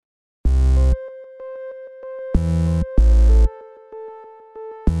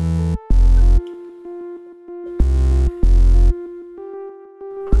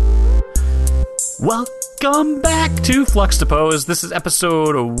Welcome back to Flux to Pose. This is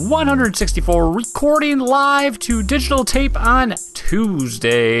episode 164, recording live to digital tape on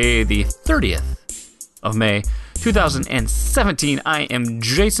Tuesday, the 30th of May, 2017. I am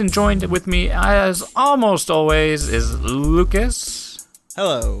Jason. Joined with me, as almost always, is Lucas.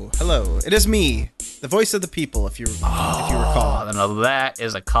 Hello. It is me, the voice of the people, if you recall. Now that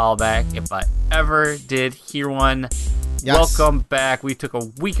is a callback, if I ever did hear one. Yes. Welcome back. We took a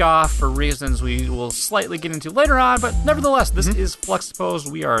week off for reasons we will slightly get into later on, but nevertheless, this is Flux to Pose.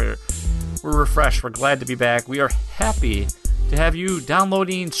 We're refreshed. We're glad to be back. We are happy to have you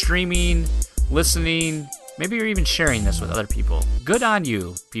downloading, streaming, listening. Maybe you're even sharing this with other people. Good on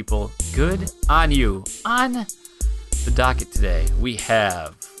you, people. Good on you. On the docket today, we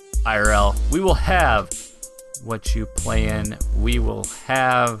have IRL. We will have What You Playin'. We will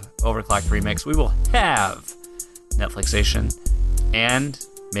have Overclocked Remix. We will have Netflixation, and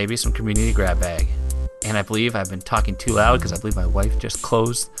maybe some community grab bag. And I believe I've been talking too loud because I believe my wife just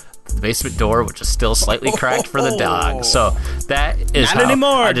closed the basement door, which is still slightly cracked for the dog. So that is Not how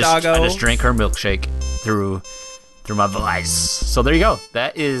anymore, I just doggo. drank her milkshake through my voice. So there you go.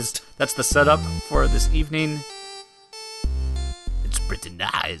 That's the setup for this evening. It's pretty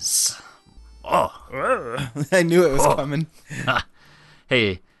nice. Oh, I knew it was coming.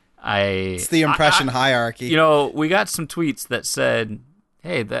 hey. It's the impression hierarchy. You know, we got some tweets that said,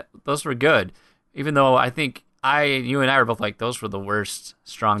 hey, those were good. Even though I think you and I were both like, those were the worst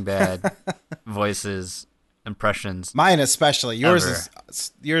strong bad voices, impressions. Mine especially. Yours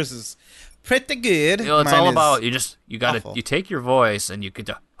ever. is pretty good. You know, it's Mine all is about, you gotta, awful. you take your voice and you get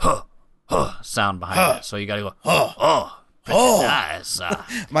the sound behind it. So you gotta go, pretty nice.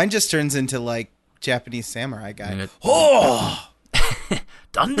 Mine just turns into like Japanese samurai guy. And it- Oh,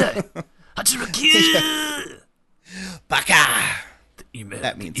 Dande! Hachiraki! baka. The email.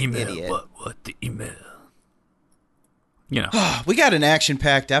 That means the email. idiot. What the email? You know. We got an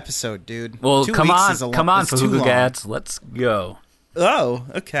action-packed episode, dude. Well, 2 come weeks on, is come on, it's too long. Gats. Let's go. Oh,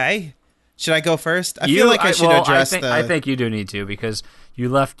 okay. Should I go first? I feel like I should address I think you do need to, because you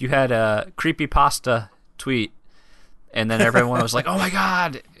had a creepypasta tweet, and then everyone was like, "Oh my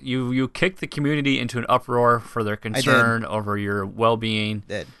God!" You kicked the community into an uproar for their concern over your well-being,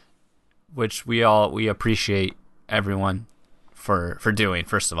 which we appreciate everyone for doing,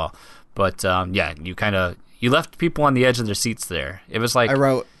 first of all. But yeah, you left people on the edge of their seats there. It was like I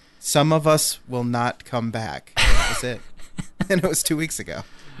wrote, "Some of us will not come back." That was it. And it was 2 weeks ago.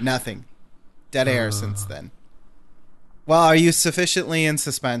 Nothing. Dead air since then. Well, are you sufficiently in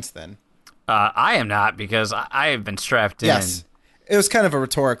suspense then? I am not, because I have been strapped in. Yes. It was kind of a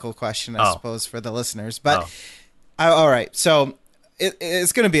rhetorical question, I Oh. suppose, for the listeners. But, all right. So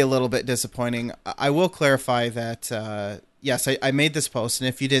it's going to be a little bit disappointing. I will clarify that, yes, I made this post. And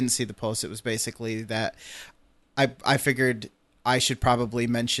if you didn't see the post, it was basically that I figured I should probably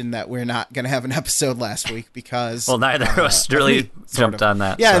mention that we're not going to have an episode last week because Well, neither of us really jumped on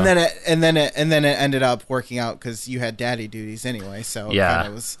that. Yeah, so. and then it ended up working out because you had daddy duties anyway. So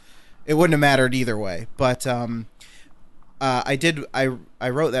Yeah. it wouldn't have mattered either way. But I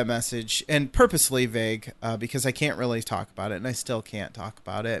wrote that message, and purposely vague because I can't really talk about it, and I still can't talk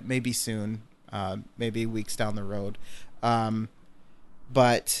about it. Maybe soon, maybe weeks down the road.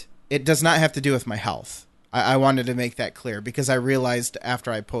 But it does not have to do with my health. I wanted to make that clear because I realized after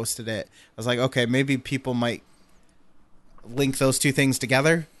I posted it, I was like, okay, maybe people might link those two things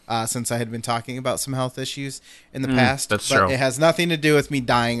together since I had been talking about some health issues in the past. That's but true. It has nothing to do with me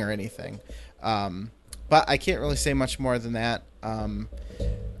dying or anything. But I can't really say much more than that.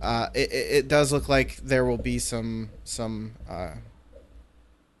 It does look like there will be some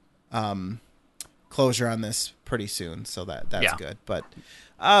closure on this pretty soon, so that's good. But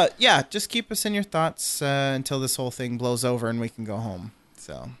yeah, just keep us in your thoughts until this whole thing blows over and we can go home.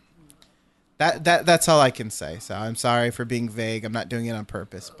 So that's all I can say. So I'm sorry for being vague. I'm not doing it on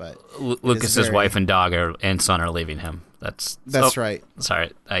purpose, but Lucas's wife and dog and son are leaving him. That's right.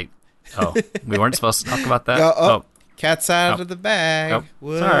 Sorry, we weren't supposed to talk about that. Cat's out of the bag. Oh,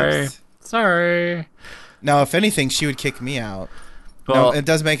 Whoops. sorry. No, if anything, she would kick me out. Well, no, it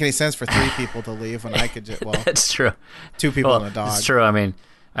doesn't make any sense for 3 people to leave when I could just, well, that's true. 2 people and a dog. It's true. I mean,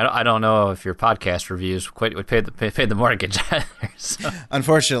 I don't know if your podcast reviews quite would pay the mortgage either. So.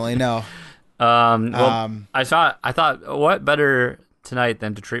 Unfortunately, no. I thought what better tonight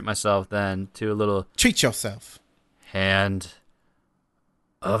than to treat myself than to a little Treat yourself. Hand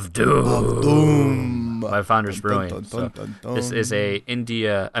of Doom by Founders Brewing. Dun, dun, dun, dun, This is a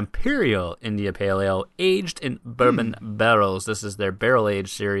Imperial India Pale Ale aged in bourbon barrels. This is their barrel aged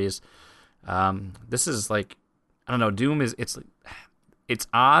series. This is like, I don't know, Doom is it's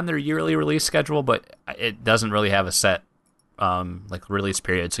on their yearly release schedule, but it doesn't really have a set release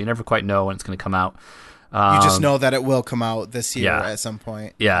period, so you never quite know when it's going to come out. You just know that it will come out this year yeah. at some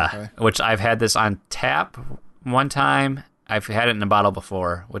point. Yeah, okay. Which I've had this on tap one time. I've had it in a bottle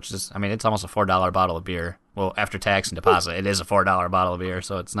before, which is, I mean, it's almost a $4 bottle of beer. Well, after tax and deposit, it is a $4 bottle of beer,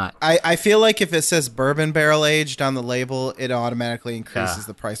 so it's not. I feel like if it says bourbon barrel aged on the label, it automatically increases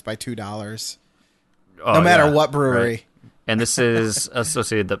the price by $2. Oh, no matter what brewery. Right. And this is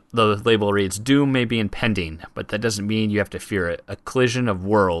associated, the label reads, Doom may be impending, but that doesn't mean you have to fear it. A collision of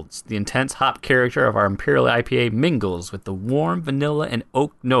worlds. The intense hop character of our Imperial IPA mingles with the warm vanilla and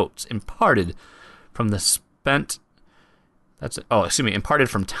oak notes imparted from imparted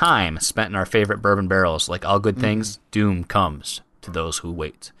from time spent in our favorite bourbon barrels. Like all good things, doom comes to those who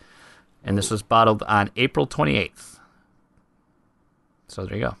wait. And this was bottled on April 28th. So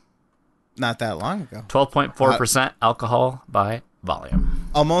there you go. Not that long ago. 12.4% alcohol by volume.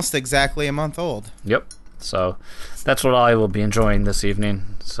 Almost exactly a month old. Yep. So that's what I will be enjoying this evening.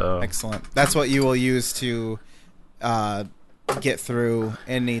 So excellent. That's what you will use to get through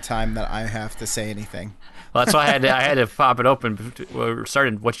any time that I have to say anything. Well, that's why I had to pop it open. We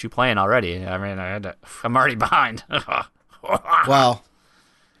started What You Playing already. I mean, I'm already behind. Well,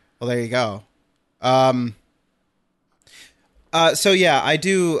 there you go. So yeah, I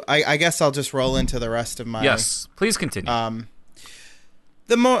guess I'll just roll into the rest of my. Yes, please continue.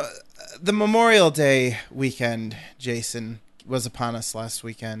 The Memorial Day weekend, Jason, was upon us last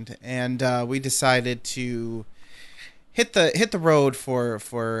weekend, and we decided to hit the road for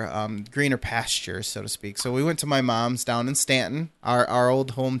greener pastures, so to speak. So we went to my mom's down in Stanton, our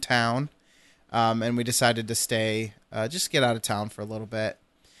old hometown, and we decided to stay, just get out of town for a little bit,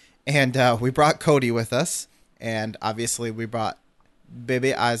 and we brought Cody with us. And obviously, we brought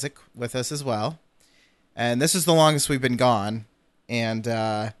baby Isaac with us as well. And this is the longest we've been gone. And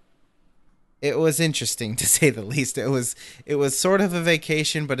it was interesting, to say the least. It was sort of a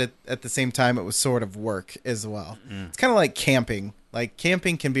vacation, but at the same time, it was sort of work as well. It's kind of like camping. Like,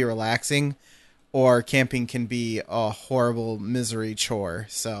 camping can be relaxing, or camping can be a horrible misery chore.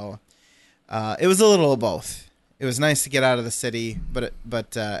 So it was a little of both. It was nice to get out of the city, but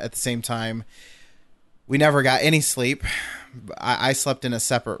at the same time, we never got any sleep. I slept in a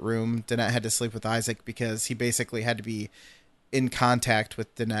separate room. Danette had to sleep with Isaac because he basically had to be in contact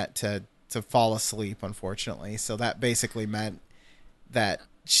with Danette to fall asleep, unfortunately. So that basically meant that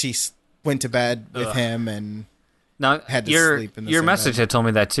she went to bed with him and had to sleep in the your same message bed. had told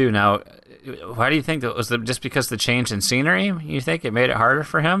me that too. Now, why do you think that was just because the change in scenery? You think it made it harder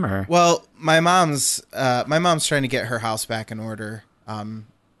for him, or? Well, my mom's trying to get her house back in order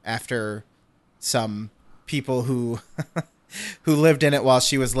after some people who lived in it while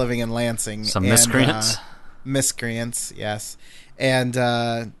she was living in Lansing. Some miscreants? Miscreants, yes. And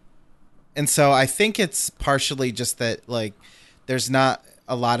so I think it's partially just that, like, there's not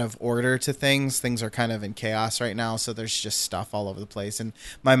a lot of order to things. Things are kind of in chaos right now, so there's just stuff all over the place. And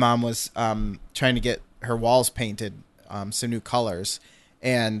my mom was trying to get her walls painted some new colors.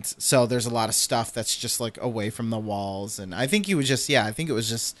 And so there's a lot of stuff that's just, like, away from the walls. And I think it was just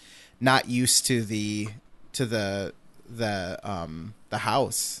not used to the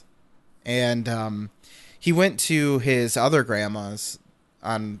house. And he went to his other grandma's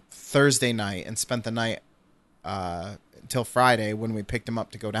on Thursday night and spent the night until Friday when we picked him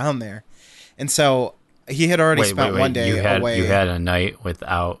up to go down there. And so he had already spent one day away. You had a night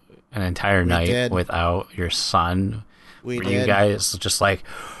without an entire night without your son. Were you guys just like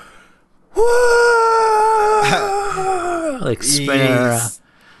like spinning around?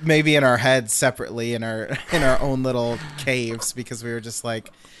 Maybe in our heads separately in our own little caves, because we were just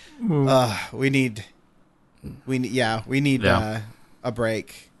like, we need a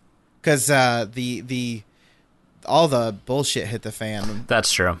break, because all the bullshit hit the fan.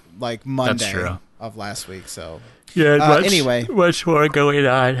 That's true. Like Monday of last week. So yeah. Anyway, much more going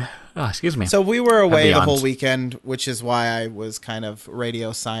on. Oh, excuse me. So we were away the whole weekend, which is why I was kind of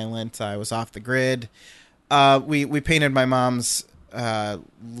radio silent. I was off the grid. We painted my mom's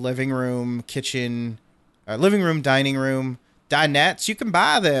living room, kitchen, living room, dining room, dinettes. You can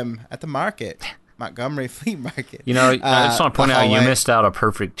buy them at the market, Montgomery Flea Market. You know, I just want to point out you missed out a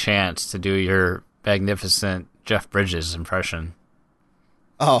perfect chance to do your magnificent Jeff Bridges impression.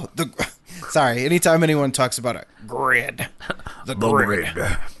 Oh, sorry. Anytime anyone talks about a grid, the grid.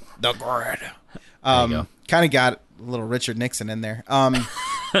 Kind of got a little Richard Nixon in there.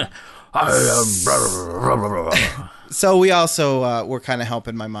 So we also were kind of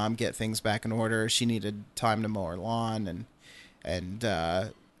helping my mom get things back in order. She needed time to mow her lawn, and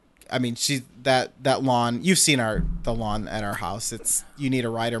I mean, that lawn. You've seen the lawn at our house. You need a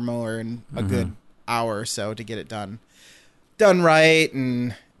rider mower and a good hour or so to get it done right,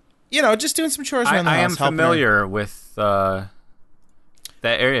 and just doing some chores around the house. I am familiar with that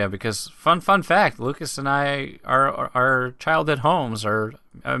area because fun fact: Lucas and I, our childhood homes are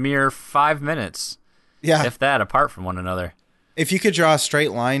a mere 5 minutes, if that, apart from one another. If you could draw a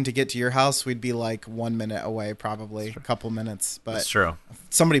straight line to get to your house, we'd be like 1 minute away, probably a couple minutes. But that's true.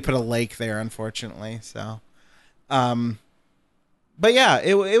 Somebody put a lake there, unfortunately. So, but yeah,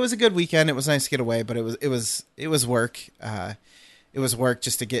 it was a good weekend. It was nice to get away, but it was work. It was work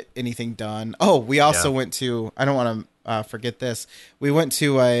just to get anything done. Oh, we also went to. I don't want to forget this. We went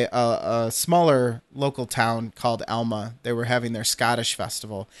to a smaller local town called Alma. They were having their Scottish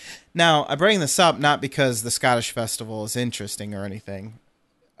festival. Now, I bring this up not because the Scottish festival is interesting or anything.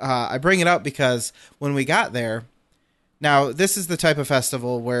 I bring it up because when we got there, now this is the type of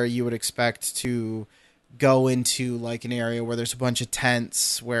festival where you would expect to go into like an area where there's a bunch of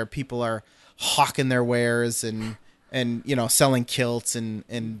tents where people are hawking their wares and selling kilts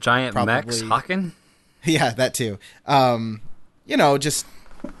and giant mechs hawking. Yeah, that too. Just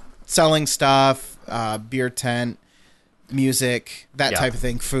selling stuff, beer tent, music, that type of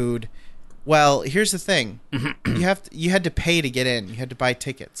thing, food. Well, here's the thing: you had to pay to get in. You had to buy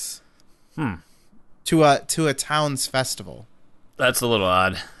tickets to a town's festival. That's a little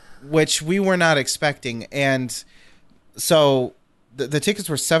odd. Which we were not expecting, and so the tickets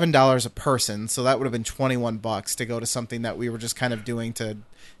were $7 a person. So that would have been $21 to go to something that we were just kind of doing to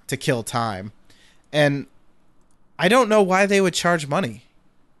kill time. And I don't know why they would charge money.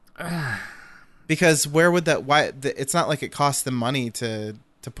 Because where would that? Why? It's not like it costs them money to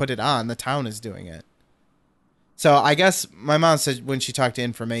put it on. The town is doing it. So I guess my mom said when she talked to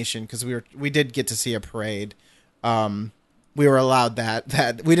information, because we did get to see a parade. We were allowed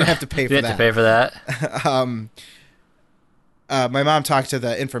that we didn't have to pay for that. Didn't have to pay for that. My mom talked to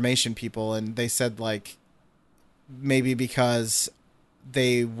the information people, and they said like maybe because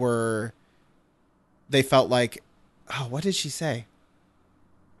they felt like, what did she say?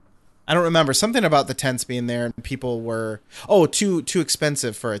 I don't remember. Something about the tents being there and people were too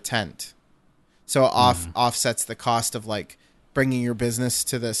expensive for a tent. So it offsets the cost of like bringing your business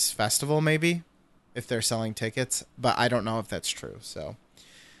to this festival maybe if they're selling tickets, but I don't know if that's true. So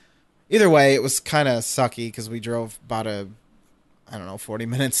either way, it was kind of sucky because we drove about 40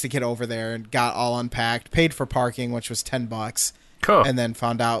 minutes to get over there and got all unpacked, paid for parking, which was $10. Cool. And then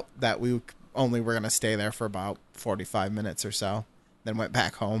found out that we only were going to stay there for about 45 minutes or so, then went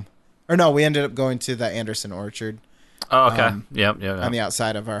back home. Or no, we ended up going to the Anderson Orchard. Oh, okay. Yep. On the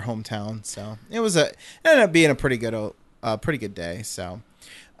outside of our hometown. So it ended up being a pretty good day. So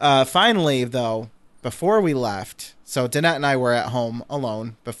finally, though, before we left, so Danette and I were at home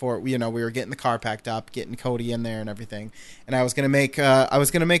alone before we were getting the car packed up, getting Cody in there and everything. And I was gonna make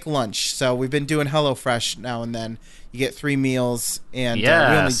lunch. So we've been doing HelloFresh now and then. You get 3 meals, and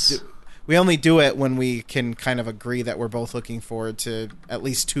yes. we only do it when we can kind of agree that we're both looking forward to at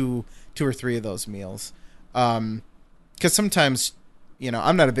least two or three of those meals. Because sometimes,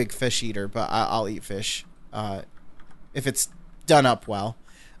 I'm not a big fish eater, but I'll eat fish if it's done up well.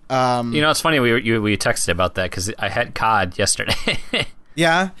 It's funny we texted about that because I had cod yesterday.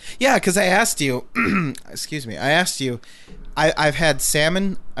 Yeah, because I asked you. Excuse me. I asked you. I've had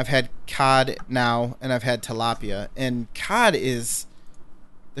salmon, I've had cod now, and I've had tilapia. And cod there's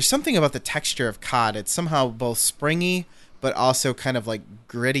something about the texture of cod. It's somehow both springy, but also kind of like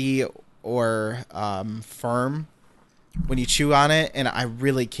gritty or firm when you chew on it. And I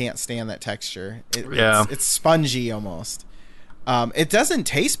really can't stand that texture. It's spongy almost. It doesn't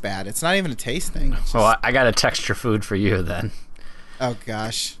taste bad. It's not even a taste thing. Well, I got a texture food for you then. Oh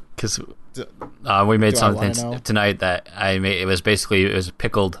gosh. Because we made something tonight that I made. It was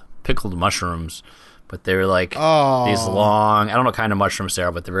pickled mushrooms, but they were like these long. I don't know what kind of mushrooms they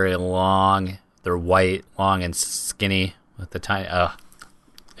are, but they're very long. They're white, long and skinny with the tiny.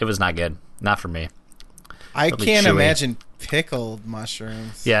 It was not good. Not for me. I can't imagine pickled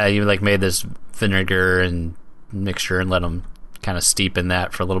mushrooms. Yeah, you like made this vinegar and mixture and let them kind of steep in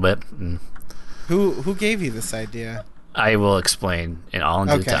that for a little bit. And who gave you this idea? I will explain in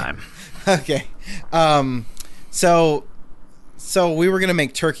due time. Okay. So we were gonna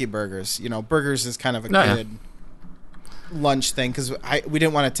make turkey burgers. Burgers is kind of a good lunch thing because we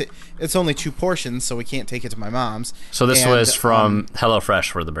didn't want to. It's only 2 portions, so we can't take it to my mom's. So this was from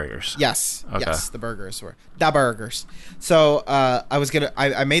HelloFresh for the burgers. Yes. Okay. Yes, the burgers were the burgers. So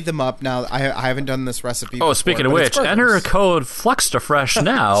I made them up. Now I haven't done this recipe. Oh, speaking of which, enter code FLUXTAFresh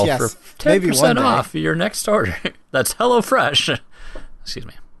now yes, for 10% off your next order. That's HelloFresh. Excuse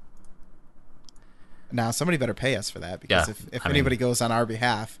me. Now somebody better pay us for that, because if I anybody goes on our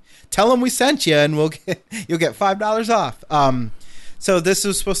behalf, tell them we sent you, and you'll get $5 off. So this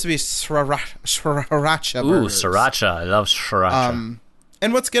was supposed to be sriracha burgers. Ooh, sriracha! I love sriracha.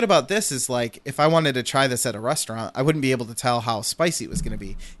 And what's good about this is, like, if I wanted to try this at a restaurant, I wouldn't be able to tell how spicy it was going to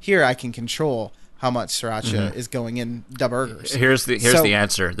be. Here, I can control how much sriracha is going in the burgers. Here's the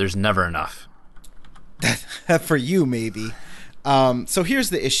answer. There's never enough. For you, maybe. So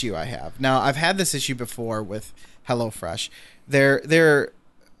here's the issue I have. Now, I've had this issue before with HelloFresh. Their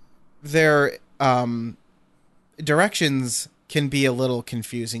directions can be a little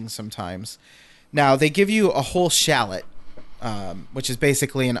confusing sometimes. Now, they give you a whole shallot, which is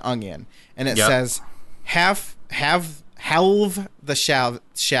basically an onion, and it says halve the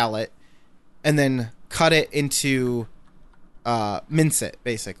shallot, and then cut it into mince it.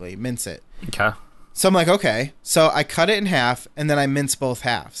 Okay. So I'm like, okay. So I cut it in half, and then I mince both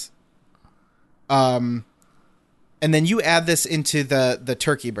halves. And then you add this into the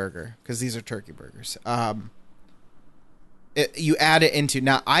turkey burger, because these are turkey burgers. You add it into...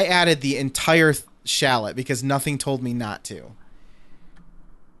 Now, I added the entire shallot because nothing told me not to.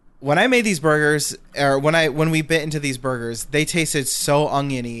 When I made these burgers, or when we bit into these burgers, they tasted so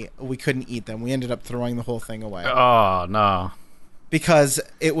oniony, we couldn't eat them. We ended up throwing the whole thing away. Oh, no. Because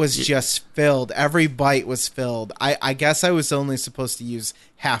it was just filled. Every bite was filled. I guess I was only supposed to use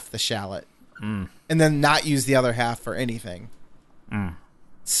half the shallot. And then not use the other half for anything.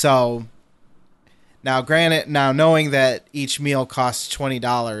 So, now granted, knowing that each meal costs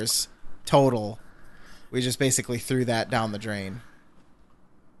 $20 total, we just basically threw that down the drain.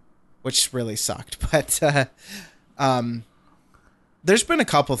 Which really sucked. But there's been a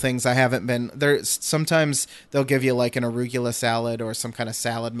couple things I haven't been there. Sometimes they'll give you like an arugula salad or some kind of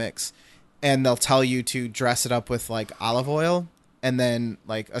salad mix, and they'll tell you to dress it up with like olive oil and then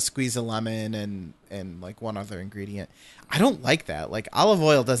like a squeeze of lemon and like one other ingredient. I don't like that. Like, olive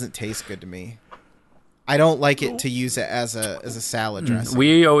oil doesn't taste good to me. I don't like it to use it as a salad dressing.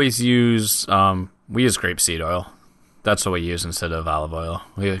 We always use grapeseed oil. That's what we use instead of olive oil,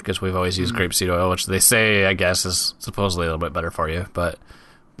 because we've always used grapeseed oil, which they say, I guess, is supposedly a little bit better for you. But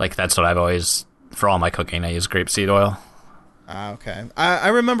like, that's what I've always, for all my cooking, I use grapeseed oil. Okay. I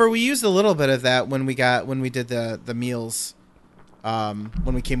remember we used a little bit of that when we did the meals.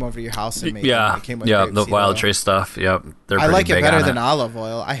 When we came over to your house and made it came with the Wild Tree stuff. Yep, I like it better than olive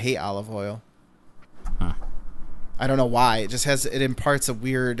oil. I hate olive oil. I don't know why. It imparts a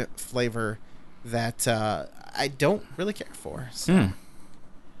weird flavor that I don't really care for. So.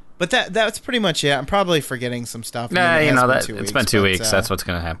 But that's pretty much it. I'm probably forgetting some stuff. Nah, it's been 2 weeks. That's what's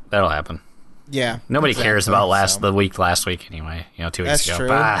gonna happen. That'll happen. Yeah. Nobody cares about last week anyway. 2 weeks ago. That's true.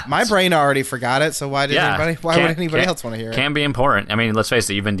 My brain already forgot it, so why would anybody else want to hear it? Can be important. I mean, let's face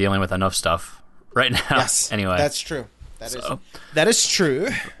it, you've been dealing with enough stuff right now. Yes. Anyway. That's true. That is true.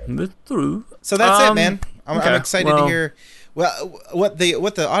 That's true. So that's it, man. I'm excited to hear. Well, what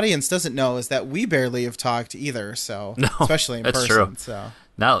the audience doesn't know is that we barely have talked either. So especially in person. True. So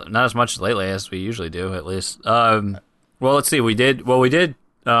not as much lately as we usually do, at least. Well, let's see. We did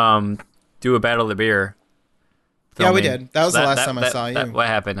do a Battle of the Beer filming. Yeah, we did. That was the last time I saw you. What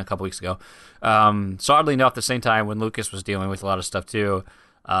happened a couple weeks ago. So oddly enough, the same time when Lucas was dealing with a lot of stuff too,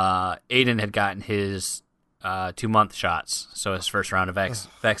 Aiden had gotten his 2-month shots. So his first round of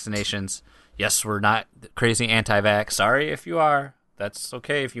vaccinations. Yes, we're not crazy anti-vax. Sorry if you are. That's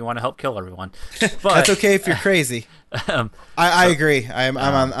okay if you want to help kill everyone. But that's okay if you're crazy. I agree. I'm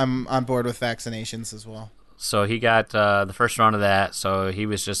on board with vaccinations as well. So he got the first round of that. So he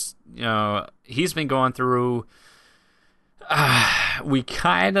was just, he's been going through. We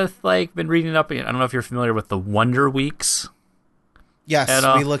kind of been reading up. I don't know if you're familiar with the Wonder Weeks. Yes,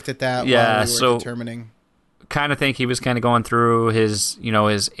 we looked at that. Yeah, while we were determining. Kind of think he was kind of going through his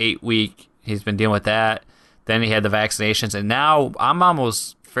 8-week. He's been dealing with that. Then he had the vaccinations, and now I'm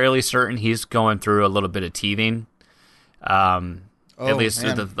almost fairly certain he's going through a little bit of teething. At least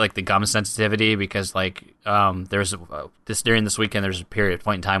with the gum sensitivity, because there's during this weekend there's a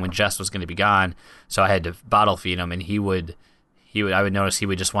point in time when Jess was going to be gone, so I had to bottle feed him, and I would notice he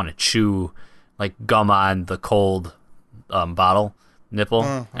would just want to chew gum on the cold bottle nipple,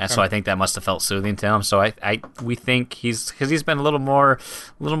 and so I think that must have felt soothing to him. So we think because he's been a little more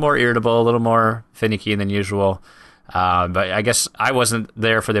irritable, a little more finicky than usual. But I guess I wasn't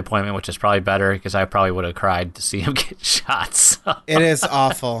there for the appointment, which is probably better because I probably would have cried to see him get shots. It is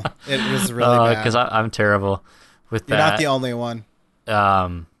awful. It was really bad. Because I'm terrible with that. You're not the only one.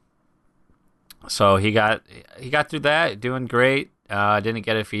 So he got through that, doing great. Didn't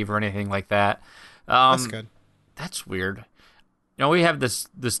get a fever or anything like that. That's good. That's weird. We have this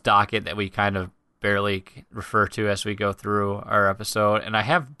docket that we kind of barely refer to as we go through our episode. And I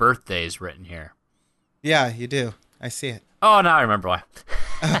have birthdays written here. Yeah, you do. I see it. Oh, now I remember why.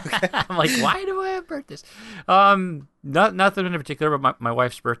 Okay. I'm like, why do I have birthdays? Nothing in particular, but my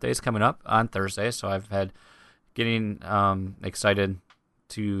wife's birthday is coming up on Thursday, so I've had getting excited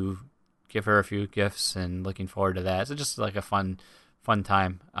to give her a few gifts and looking forward to that. So just like a fun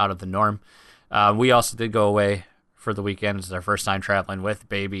time out of the norm. We also did go away for the weekend. It's our first time traveling with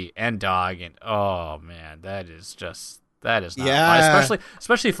baby and dog, and oh man, that is not fun.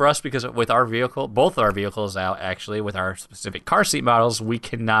 Especially for us, because with our vehicle, both our vehicles out actually with our specific car seat models, we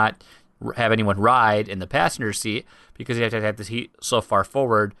cannot have anyone ride in the passenger seat because you have to have the seat so far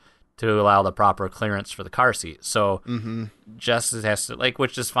forward to allow the proper clearance for the car seat. So Jess has to, like,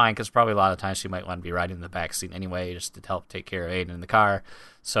 which is fine because probably a lot of times she might want to be riding in the back seat anyway, just to help take care of Aiden in the car.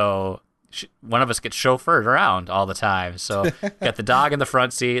 So one of us gets chauffeured around all the time. So got the dog in the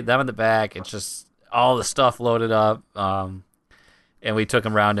front seat, them in the back. It's just all the stuff loaded up. And we took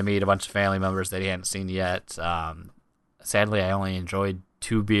him around to meet a bunch of family members that he hadn't seen yet. Sadly, I only enjoyed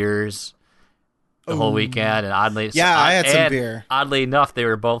 2 beers the whole weekend, and oddly, I had some beer. Oddly enough, they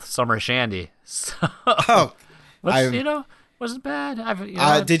were both summer shandy. So, which, wasn't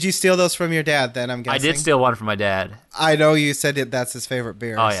bad. Did you steal those from your dad? Then I'm guessing I did steal one from my dad. I know you said that's his favorite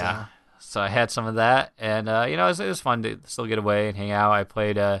beer. Oh yeah, so I had some of that, and it was fun to still get away and hang out. I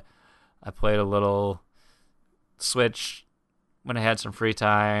played a little Switch when I had some free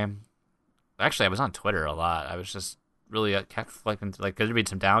time. Actually, I was on Twitter a lot. I was just really kept flicking, like, there'd be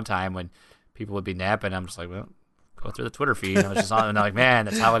some downtime when people would be napping. I'm just like, well, go through the Twitter feed. And I was just on, and I'm like, man,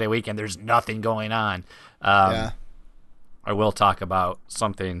 it's holiday weekend. There's nothing going on. I will talk about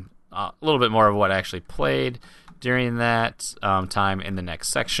something, a little bit more of what I actually played during that time in the next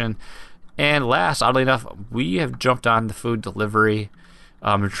section. And last, oddly enough, we have jumped on the food delivery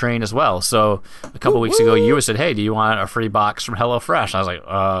train as well. So a couple weeks ago, you said, hey, do you want a free box from HelloFresh? I was like,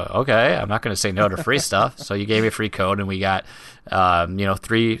 okay, I'm not going to say no to free stuff. So you gave me a free code, and we got,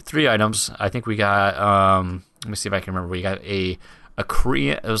 three items. I think we got, let me see if I can remember. We got a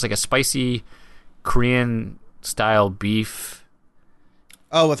Korean, it was like a spicy Korean style beef.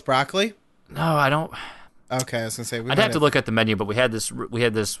 Oh, with broccoli? No, I don't. Okay, I was going to say, I'd have to look at the menu, but we had this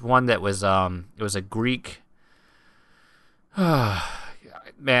one that was, it was a Greek,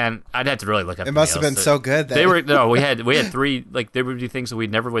 man, I'd have to really look up. It must have been so good. They were we had 3, like, there would be things that we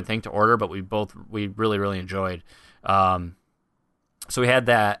never would think to order, but we really, really enjoyed. So we had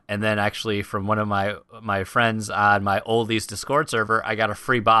that, and then actually from one of my friends on my oldies Discord server, I got a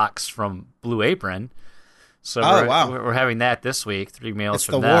free box from Blue Apron. So we're having that this week. 3 meals it's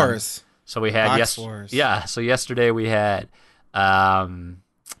from the them. Wars. So we had Wars. Yeah. So yesterday we had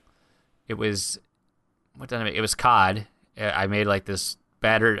it was, what did I make? It was cod. I made like this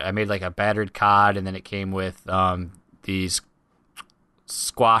a battered cod, and then it came with these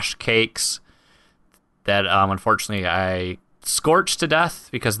squash cakes that unfortunately I scorched to death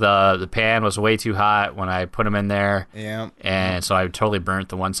because the pan was way too hot when I put them in there. Yeah. And so I totally burnt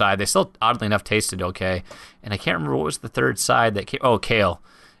the one side. They still, oddly enough, tasted okay. And I can't remember what was the third side that came. Oh, kale.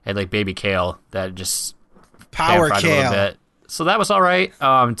 I had like baby kale that just power pan-fried kale. a little bit. So that was all right.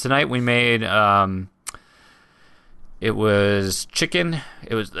 Tonight we made it was chicken.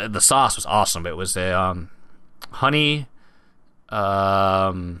 It was, the sauce was awesome. It was a honey,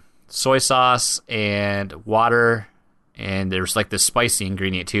 soy sauce, and water, and there was like this spicy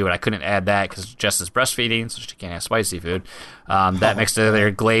ingredient too, but I couldn't add that because Jess is breastfeeding, so she can't have spicy food. That mixed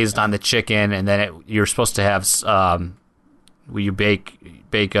together, glazed on the chicken, and then you're supposed to have you bake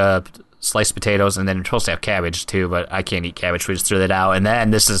sliced potatoes, and then you're supposed to have cabbage too, but I can't eat cabbage, so we just threw that out. And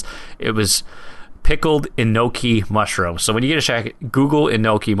then it was pickled enoki mushrooms. So when you get a check, Google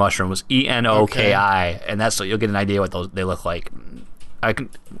enoki mushrooms, Enoki, and that's so you'll get an idea what they look like.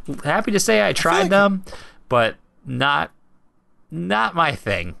 Happy to say I tried them, but not my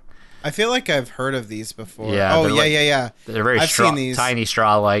thing. I feel like I've heard of these before. Yeah. Oh, yeah. They're very tiny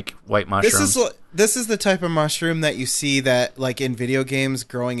straw-like white mushrooms. This is the type of mushroom that you see that, like, in video games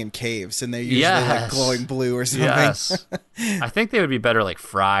growing in caves, and they're usually like glowing blue or something. Yes. I think they would be better like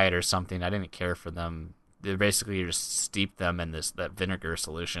fried or something. I didn't care for them. They basically you just steep them in that vinegar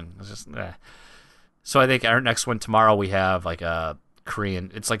solution. It's just So I think our next one tomorrow we have like a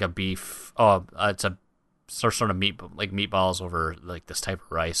Korean. It's like a beef. It's a sort of meatballs over like this type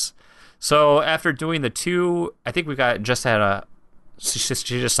of rice. So after doing the 2, I think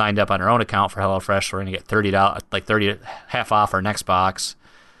she just signed up on her own account for HelloFresh. So we're gonna get $30, half off our next box.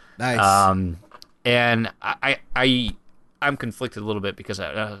 Nice. And I I'm conflicted a little bit because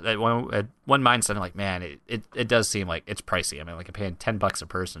at one mindset, I'm like, man, it does seem like it's pricey. I mean, like I'm paying $10 a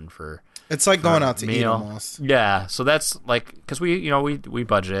person for. It's like going out to eat almost. Yeah, so that's like because we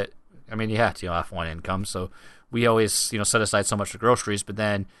budget it. I mean, you have to off one income, so we always set aside so much for groceries, but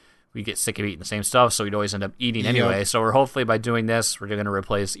then we get sick of eating the same stuff, so we'd always end up eating anyway. Yep. So we're hopefully by doing this, we're going to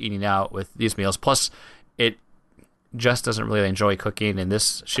replace eating out with these meals. Plus, it just doesn't really enjoy cooking, and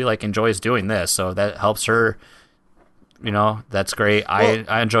she enjoys doing this, so that helps her. That's great. Well,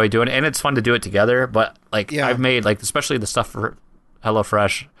 I enjoy doing it, and it's fun to do it together. But I've made especially the stuff for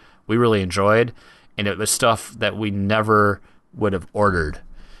HelloFresh, we really enjoyed, and it was stuff that we never would have ordered,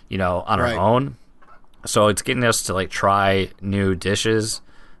 on our own. So it's getting us to try new dishes.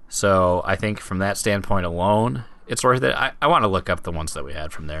 So I think from that standpoint alone, it's worth it. I want to look up the ones that we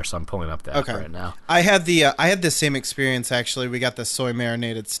had from there, so I'm pulling up that right now. I had the same experience actually. We got the soy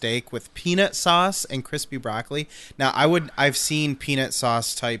marinated steak with peanut sauce and crispy broccoli. Now I've seen peanut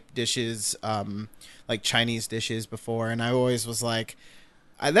sauce type dishes, like Chinese dishes before, and I always was like,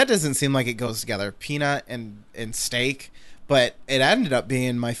 that doesn't seem like it goes together, peanut and steak. But it ended up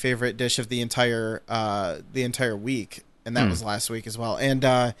being my favorite dish of the entire week. And that was last week as well. And,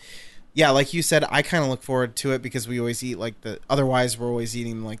 like you said, I kind of look forward to it because we always eat otherwise we're always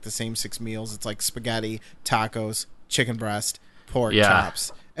eating the same 6 meals. It's like spaghetti, tacos, chicken breast, pork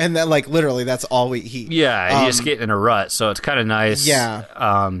chops. And then literally that's all we eat. Yeah, you just get in a rut. So it's kind of nice.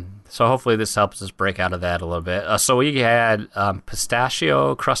 Yeah. So hopefully this helps us break out of that a little bit. So we had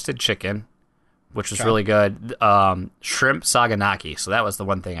pistachio crusted chicken, which was really good. Shrimp saganaki. So that was the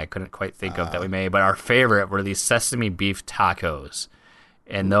one thing I couldn't quite think of that we made. But our favorite were these sesame beef tacos.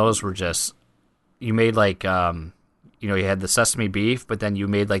 And those were just, you made you had the sesame beef, but then you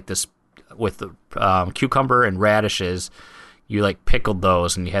made this with the cucumber and radishes. You pickled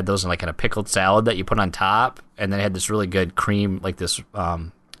those, and you had those in a pickled salad that you put on top. And then it had this really good cream, this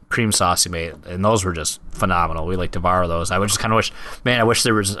cream sauce you made, and those were just phenomenal. We devour those. I would just kind of I wish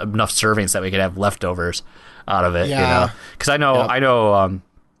there was enough servings that we could have leftovers out of it. Because I know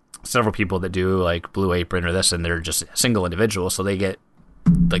several people that do Blue Apron or this, and they're just single individuals, so they get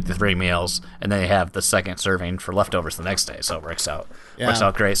the 3 meals, and then they have the second serving for leftovers the next day. So it works out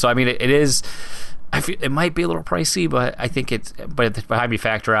great. So I mean, it is. I feel it might be a little pricey, but I think it's. But behind me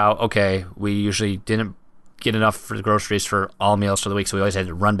factor out. Okay, we usually didn't get enough for the groceries for all meals for the week, so we always had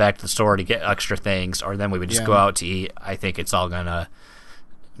to run back to the store to get extra things, or then we would just go out to eat. I think it's all gonna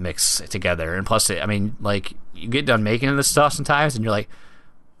mix together, and plus, you get done making this stuff sometimes, and you're like,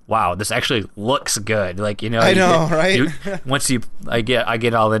 wow, this actually looks good. I know, right? Once I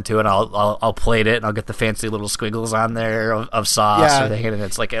get all into it, I'll plate it, and I'll get the fancy little squiggles on there of sauce or thing, and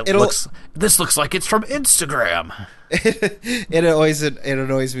it's this looks like it's from Instagram. It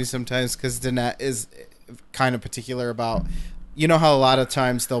annoys me sometimes because Danette is kind of particular about, how a lot of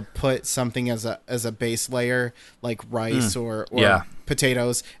times they'll put something as a base layer like rice or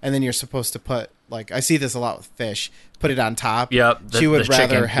potatoes, and then you're supposed to put I see this a lot with fish, put it on top. Yep. She would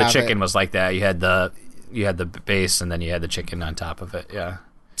rather have the chicken was like that. You had the base, and then you had the chicken on top of it. Yeah.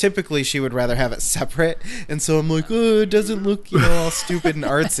 Typically, she would rather have it separate, and so I'm like, oh, it doesn't look all stupid and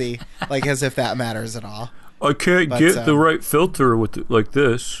artsy, as if that matters at all. I can't get the right filter with it like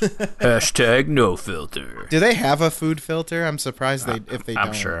this. Hashtag no filter. Do they have a food filter? I'm surprised if they don't.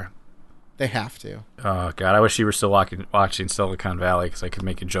 I'm sure. They have to. Oh, God. I wish you were still watching Silicon Valley because I could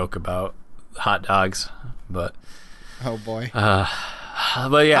make a joke about hot dogs. But oh, boy.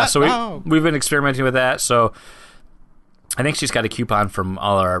 But, yeah, we've been experimenting with that. So I think she's got a coupon from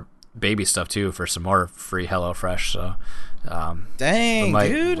all our baby stuff, too, for some more free HelloFresh. So dang,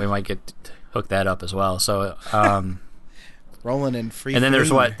 dude. We might get... hook that up as well. So rolling in free. And then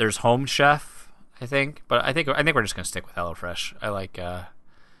there's Home Chef, I think. But I think we're just gonna stick with HelloFresh. I like that.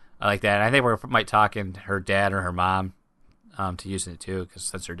 And I think we might talk in her dad or her mom to using it too, because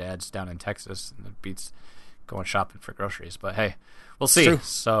since her dad's down in Texas, and it beats going shopping for groceries. But hey, we'll see. True.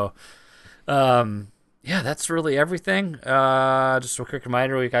 So yeah, that's really everything. Just a quick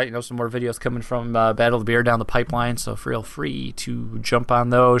reminder, we got some more videos coming from Battle of the Beer down the pipeline, so feel free to jump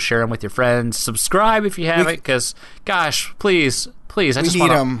on those, share them with your friends, subscribe if you haven't, because gosh, please,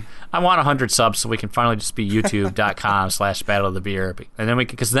 I want 100 subs so we can finally just be youtube.com/Battle of the Beer, and then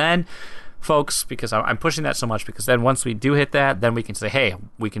because folks, because I'm pushing that so much, because then once we do hit that, then we can say, hey,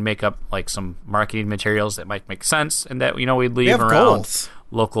 we can make up some marketing materials that might make sense, and that we'd leave around goals.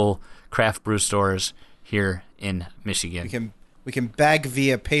 Local craft brew stores here in Michigan. We can bag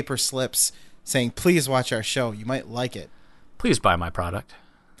via paper slips saying, please watch our show. You might like it. Please buy my product.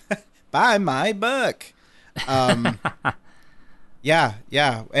 Buy my book. Yeah.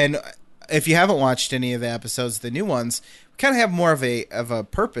 And if you haven't watched any of the episodes, the new ones, we kind of have more of a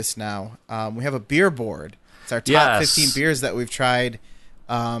purpose now. We have a beer board. It's our top Yes. 15 beers that we've tried,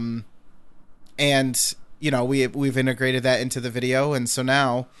 and we've integrated that into the video, and so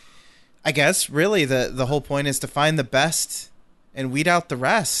now, I guess really the whole point is to find the best and weed out the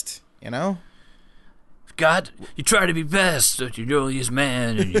rest. God, you try to be best, but you know he's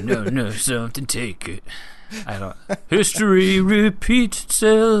man, and you know something, take it. I don't. History repeats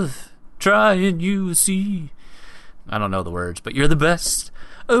itself. Try and you will see. I don't know the words, but you're the best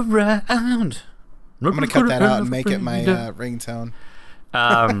around. I'm gonna cut that out and make it my ringtone.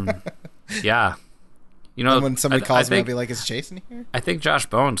 Yeah. And when somebody calls me, I'll be like, "Is Jason here?" I think Josh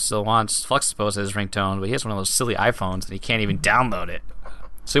Bone still wants Fluxpose as his ringtone, but he has one of those silly iPhones and he can't even download it.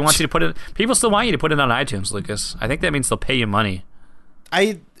 So he wants you to put it. People still want you to put it on iTunes, Lucas. I think that means they'll pay you money.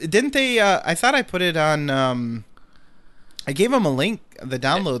 I thought I put it on. I gave him a link, the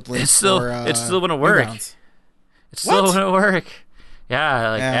download link. It's still gonna work. Newgrounds. It's still gonna work.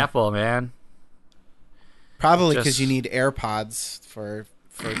 Yeah, Apple, man. Probably because you need AirPods for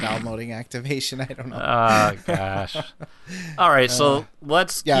downloading activation. I don't know. Oh gosh. All right, so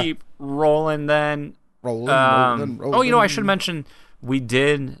let's keep rolling then. Rolling. Oh, I should mention I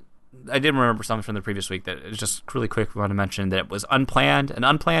did remember something from the previous week that is just really quick. We want to mention that it was an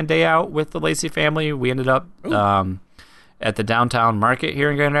unplanned day out with the Lacey family. We ended up at the downtown market here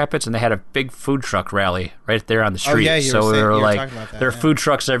in Grand Rapids, and they had a big food truck rally right there on the street. Oh, yeah, so we were like, there are food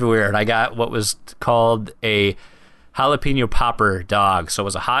trucks everywhere, and I got what was called a jalapeno popper dog. So it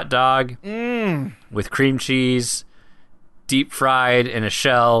was a hot dog with cream cheese, deep fried in a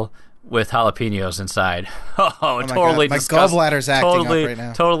shell, with jalapenos inside. Oh totally God. My gallbladder's acting up right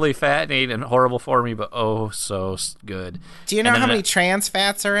now. Totally fattening and horrible for me, but so good. Do you know how many trans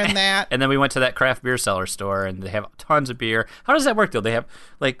fats are in that? And then we went to that craft beer cellar store, and they have tons of beer. How does that work, though? They have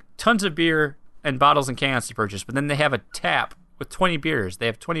like tons of beer and bottles and cans to purchase, but then they have a tap with 20 beers. They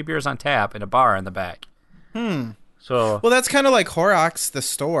have 20 beers on tap in a bar in the back. So that's kind of like Horrocks, the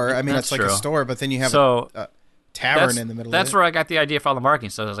store. I mean, it's like a store, but then you have a tavern in the middle. That's where I got the idea for all the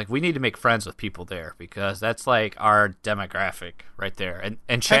marketing. So I was like, we need to make friends with people there because that's like our demographic right there.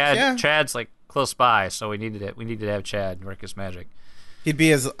 And Chad's like close by, so we needed it. We needed to have Chad and work his magic. He'd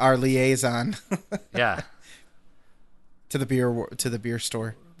be as our liaison. Yeah. To the beer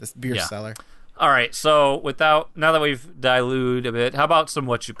store, this beer cellar. All right. So now that we've diluted a bit, how about some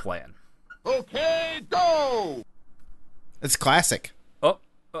what you plan? Okay, go. It's classic. Oh,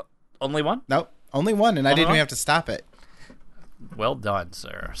 only one? Nope. Only one, and I didn't even have to stop it. Well done,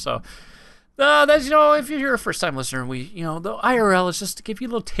 sir. So, that's if you're a first-time listener, the IRL is just to give you a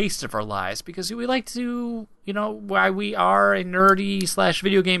little taste of our lives because we like to, why we are a nerdy /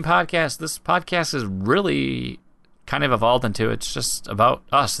 video game podcast. This podcast is really kind of evolved into. It's just about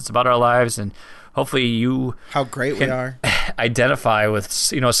us. It's about our lives, and hopefully you how great we are identify with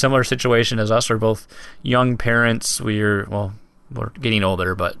a similar situation as us. We're both young parents. We're getting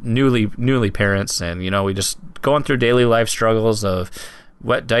older, but newly parents, and we just going through daily life struggles of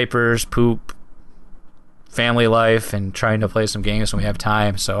wet diapers, poop, family life, and trying to play some games when we have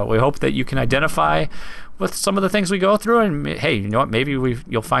time. So we hope that you can identify with some of the things we go through, and hey, you know what? Maybe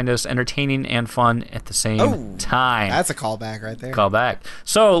you'll find us entertaining and fun at the same time. That's a callback right there. Callback.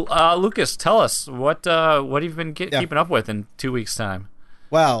 So, Lucas, tell us what have you been keeping up with in 2 weeks' time?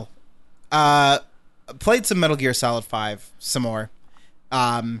 Well, played some Metal Gear Solid 5 some more.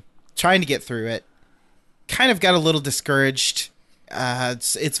 Trying to get through it. Kind of got a little discouraged.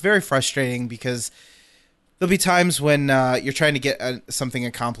 It's very frustrating because there'll be times when you're trying to get something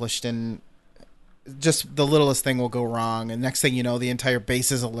accomplished and just the littlest thing will go wrong, and next thing you know, the entire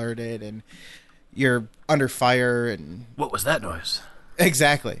base is alerted and you're under fire. And what was that noise?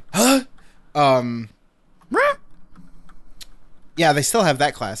 Exactly. Huh? Yeah, they still have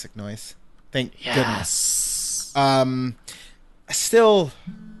that classic noise. Thank goodness. I still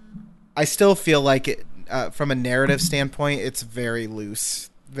feel like it from a narrative standpoint, it's very loose,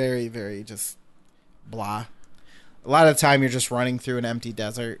 very, very just blah. A lot of the time, you're just running through an empty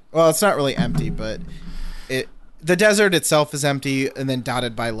desert. Well, it's not really empty, but the desert itself is empty, and then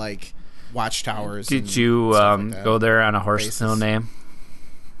dotted by like watchtowers. Did you go there on a horse no name?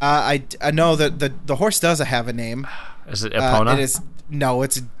 I know that the horse does have a name. Is it Epona? It's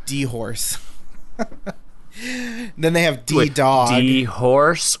D-Horse. Then they have D-Dog.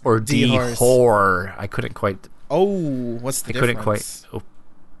 D-Horse or D-Whore? I couldn't quite... Oh, what's the difference? I couldn't quite... Oh.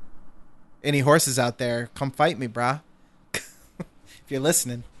 Any horses out there, come fight me, brah. If you're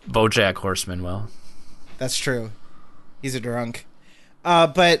listening. BoJack Horseman, well. That's true. He's a drunk.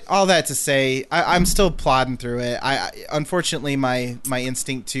 But all that to say, I'm still plodding through it. Unfortunately, my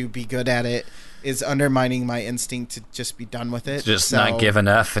instinct to be good at it is undermining my instinct to just be done with it. Just not give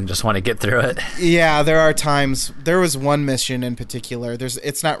enough and just want to get through it. Yeah, there are times. There was one mission in particular.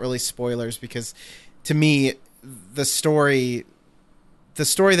 It's not really spoilers because, to me, the story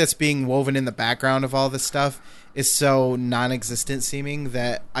that's being woven in the background of all this stuff is so non-existent seeming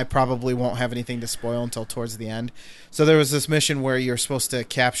that I probably won't have anything to spoil until towards the end. So there was this mission where you're supposed to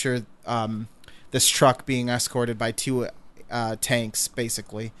capture this truck being escorted by two tanks,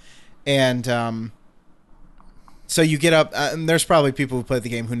 basically. And so you get up, and there's probably people who play the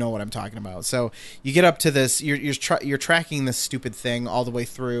game who know what I'm talking about. So you get up to this, you're tracking this stupid thing all the way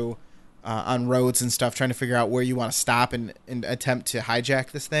through on roads and stuff, trying to figure out where you want to stop and attempt to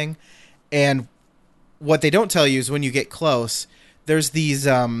hijack this thing. And what they don't tell you is when you get close, there's these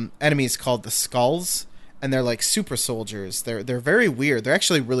enemies called the Skulls, and they're like super soldiers. They're very weird. They're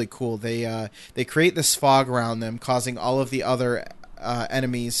actually really cool. They create this fog around them, causing all of the other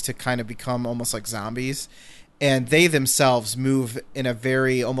enemies to kind of become almost like zombies, and they themselves move in a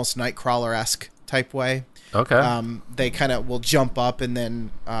very almost Nightcrawler-esque type way. Okay. They kind of will jump up and then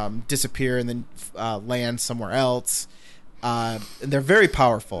disappear and then land somewhere else. And they're very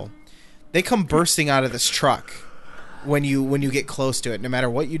powerful. They come bursting out of this truck when you get close to it. No matter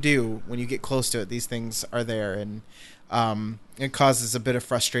what you do, when you get close to it, these things are there, and it causes a bit of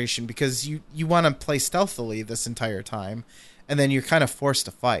frustration because you want to play stealthily this entire time, and then you're kind of forced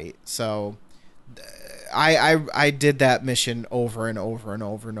to fight. So I did that mission over and over and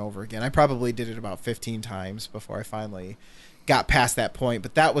over and over again. I probably did it about 15 times before I finally got past that point.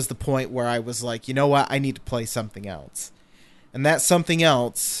 But that was the point where I was like, you know what? I need to play something else. And that something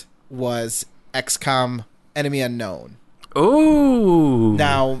else was XCOM Enemy Unknown. Ooh.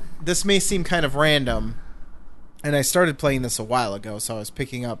 Now, this may seem kind of random, and I started playing this a while ago, so I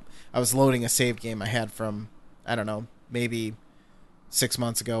was loading a save game I had from, I don't know, maybe 4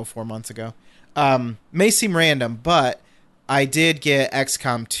 months ago. May seem random, but I did get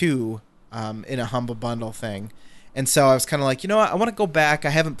XCOM 2 in a Humble Bundle thing. And so I was kind of like, you know what? I want to go back. I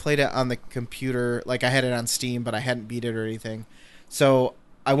haven't played it on the computer. Like, I had it on Steam, but I hadn't beat it or anything. So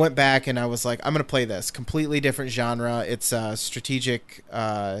I went back and I was like, I'm going to play this. Completely different genre. It's a strategic,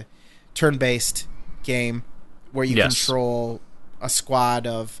 turn-based game where you control a squad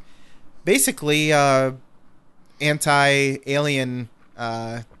of basically anti-alien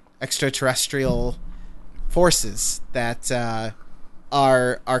extraterrestrial forces that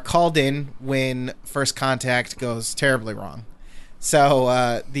are called in when first contact goes terribly wrong.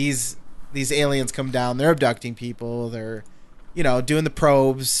 So these aliens come down. They're abducting people. They're doing the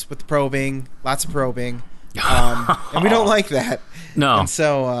probes with the probing, lots of probing, and we don't like that. No. And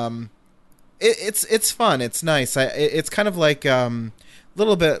so it's fun. It's nice. It's kind of like a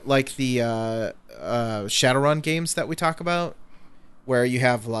little bit like the Shadowrun games that we talk about, where you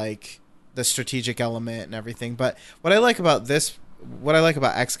have like the strategic element and everything. But what I like about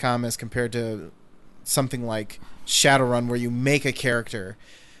XCOM as compared to something like Shadowrun, where you make a character,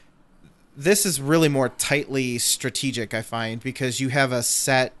 this is really more tightly strategic, I find, because you have a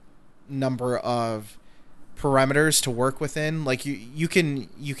set number of parameters to work within. Like you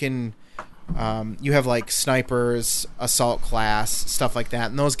have like snipers, assault class, stuff like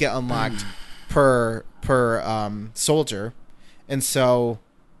that, and those get unlocked per soldier. And so,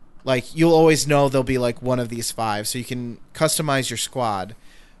 like, you'll always know there'll be like one of these 5, so you can customize your squad,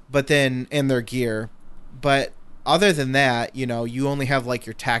 and their gear. But other than that, you only have like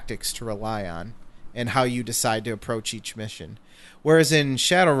your tactics to rely on and how you decide to approach each mission. Whereas in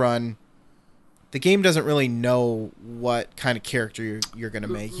Shadowrun, the game doesn't really know what kind of character you're going to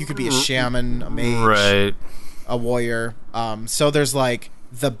make. You could be a shaman, a mage, right, a warrior. So there's like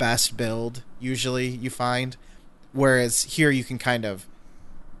the best build usually you find. Whereas here you can kind of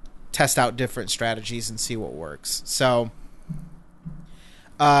test out different strategies and see what works. So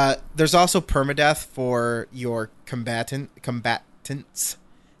there's also permadeath for your combatants,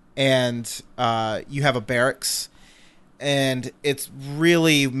 and you have a barracks, and it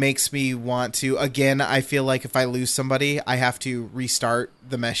really makes me want to. Again, I feel like if I lose somebody, I have to restart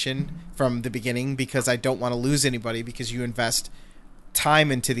the mission from the beginning because I don't want to lose anybody, because you invest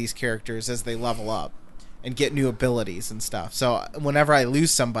time into these characters as they level up and get new abilities and stuff. So whenever I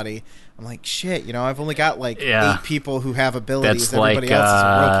lose somebody, I'm like, shit, I've only got like 8 people who have abilities. That's Everybody like else is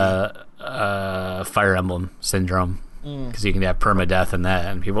a rookie. Fire Emblem syndrome, because you can have permadeath in that,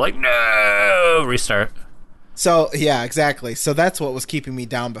 and people are like, no, restart. So yeah, exactly. So that's what was keeping me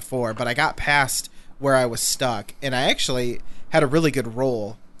down before, but I got past where I was stuck, and I actually had a really good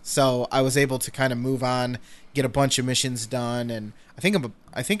roll. So I was able to kind of move on, get a bunch of missions done, and I think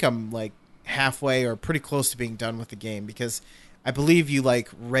I'm like halfway or pretty close to being done with the game, because I believe you like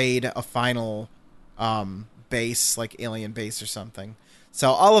raid a final base, like alien base or something.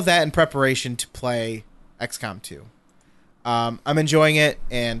 So all of that in preparation to play XCOM 2. I'm enjoying it,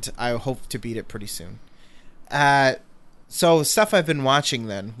 and I hope to beat it pretty soon. So stuff I've been watching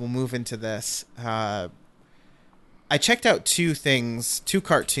then, we'll move into this. I checked out two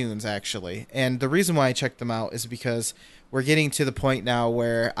cartoons actually, and the reason why I checked them out is because we're getting to the point now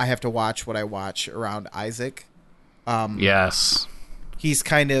where I have to watch what I watch around Isaac. Yes. He's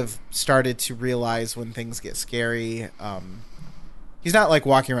kind of started to realize when things get scary. He's not like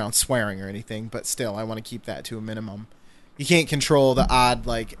walking around swearing or anything, but still, I want to keep that to a minimum. You can't control the odd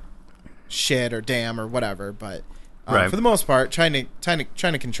like shit or damn or whatever, but right. For the most part, trying to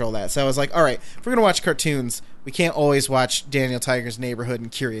control that. So I was like, all right, if we're gonna watch cartoons, we can't always watch Daniel Tiger's Neighborhood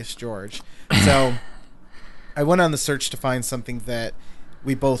and Curious George. So I went on the search to find something that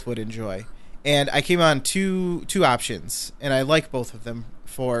we both would enjoy, and I came on two options, and I like both of them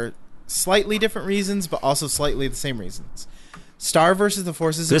for slightly different reasons, but also slightly the same reasons. Star versus the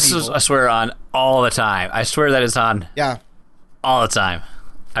Forces of Evil. This is, I swear, on all the time. I swear that it's on all the time.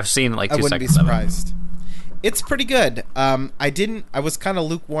 I've seen like 2 seconds of it. I wouldn't be surprised. It's pretty good. I was kind of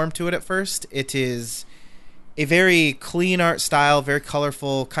lukewarm to it at first. It is a very clean art style, very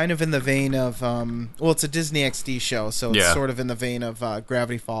colorful, kind of in the vein of, it's a Disney XD show, so it's sort of in the vein of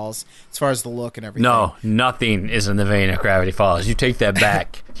Gravity Falls as far as the look and everything. No, nothing is in the vein of Gravity Falls. You take that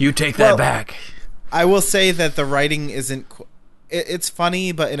back. You take that back. I will say that the writing isn't... It's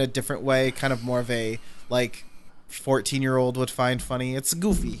funny, but in a different way, kind of more of a, like, 14-year-old would find funny. It's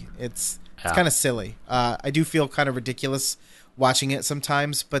goofy. It's kind of silly. I do feel kind of ridiculous watching it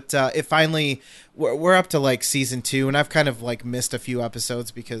sometimes, but it finally... We're up to, like, season 2, and I've kind of, like, missed a few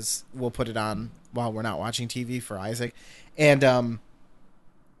episodes because we'll put it on while we're not watching TV for Isaac. And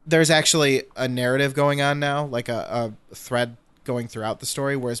there's actually a narrative going on now, like a thread going throughout the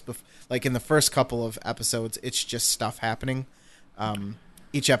story, whereas, like, in the first couple of episodes, it's just stuff happening.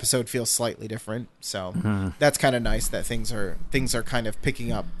 Each episode feels slightly different, so that's kind of nice that things are kind of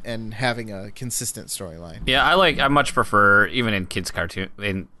picking up and having a consistent storyline. Yeah, I much prefer, even in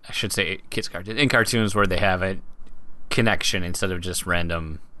in cartoons where they have a connection instead of just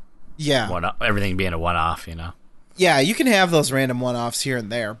random. Yeah, everything being a one-off, you know. Yeah, you can have those random one-offs here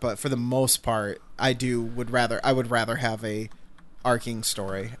and there, but for the most part, I would rather have a arcing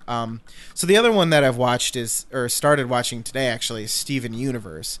story. So the other one that I've watched started watching today actually is Steven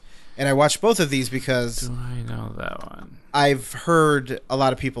Universe, and I watched both of these because I know that one. I've heard a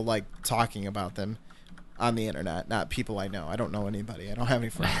lot of people like talking about them on the internet. Not people I know. I don't know anybody. I don't have any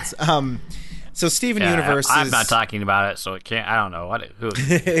friends. So Steven Universe I'm not talking about it, so it can't. I don't know who.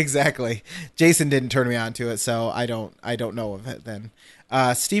 Exactly. Jason didn't turn me on to it, so I don't know of it. Then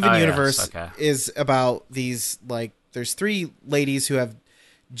Steven Universe is about these like. There's 3 ladies who have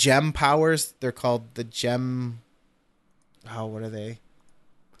gem powers. They're called the gem... Oh, what are they?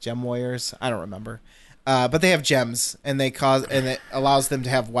 Gem warriors? I don't remember. But they have gems, and it allows them to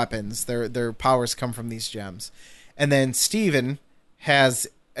have weapons. Their powers come from these gems. And then Steven has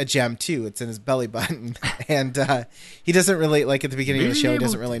a gem, too. It's in his belly button. And he doesn't really... Like, at the beginning of the show, he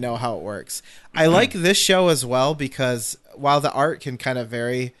doesn't really know how it works. I like this show as well, because while the art can kind of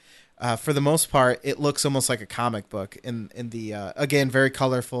vary... for the most part, it looks almost like a comic book. In the again, very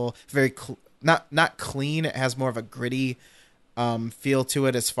colorful, very not clean. It has more of a gritty feel to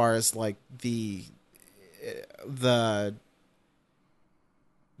it as far as like the way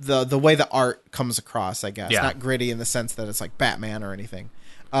the art comes across. I guess not gritty in the sense that it's like Batman or anything.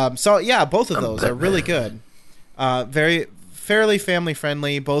 So yeah, both of those are really good. Very fairly family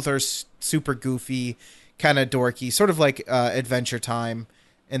friendly. Both are super goofy, kind of dorky, sort of like Adventure Time.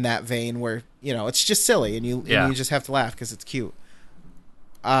 In that vein where, you know, it's just silly and you just have to laugh because it's cute.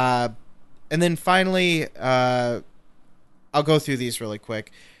 And then finally, I'll go through these really quick.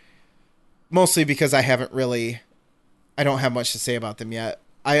 Mostly because I don't have much to say about them yet.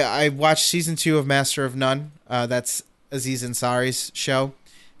 I watched season 2 of Master of None. That's Aziz Ansari's show.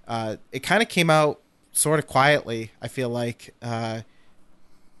 It kind of came out sort of quietly, I feel like.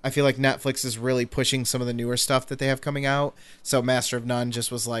 I feel like Netflix is really pushing some of the newer stuff that they have coming out. So Master of None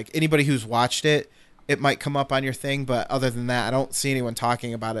just was like, anybody who's watched it, it might come up on your thing. But other than that, I don't see anyone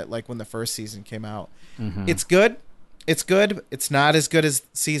talking about it like when the first season came out. Mm-hmm. It's good. It's good. It's not as good as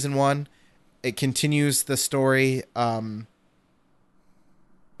season 1. It continues the story.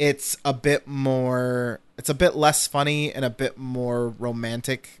 It's a bit less funny and a bit more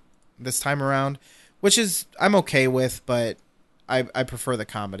romantic this time around, which is I'm okay with, but I prefer the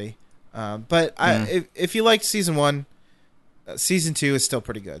comedy. But if you liked season 1, season 2 is still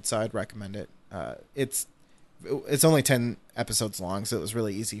pretty good, so I'd recommend it. It's it's only 10 episodes long, so it was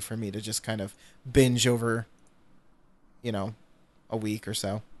really easy for me to just kind of binge over, a week or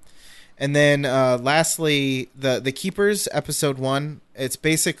so. And then lastly, the Keepers episode 1. It's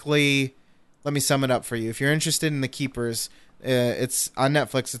basically, let me sum it up for you. If you're interested in the Keepers, it's on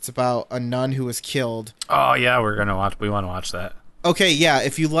Netflix. It's about a nun who was killed. Oh yeah, we want to watch that. Okay, yeah.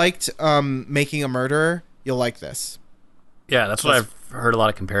 If you liked Making a Murderer, you'll like this. Yeah, that's what I've heard a lot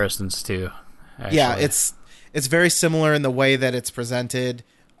of comparisons to. Actually. Yeah, it's very similar in the way that it's presented.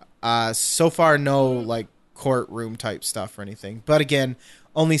 So far, no like courtroom type stuff or anything. But again,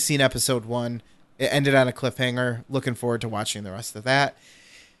 only seen episode 1. It ended on a cliffhanger. Looking forward to watching the rest of that.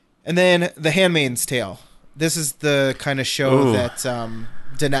 And then The Handmaid's Tale. This is the kind of show that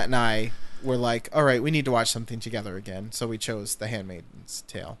Danette and I were like, all right, we need to watch something together again. So we chose The Handmaid's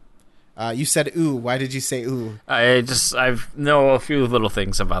Tale. You said ooh. Why did you say ooh? I know a few little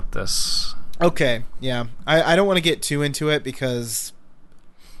things about this. Okay, yeah. I don't want to get too into it because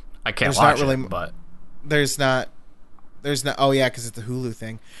I can't watch it, but there's not. Oh yeah, because it's the Hulu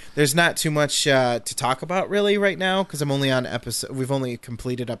thing. There's not too much to talk about really right now because I'm only on episode. We've only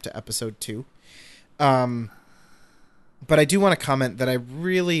completed up to episode 2. But I do want to comment that I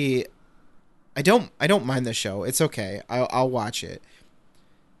don't mind the show. It's okay. I'll watch it.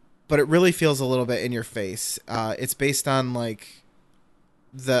 But it really feels a little bit in your face. It's based on like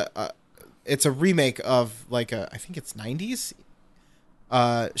it's a remake of like I think it's 90s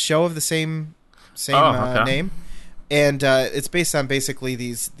show of the same name. And it's based on basically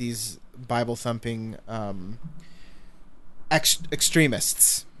these Bible thumping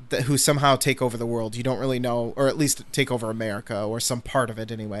extremists who somehow take over the world. You don't really know, or at least take over America or some part of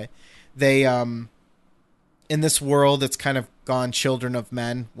it anyway. They in this world, it's kind of gone children of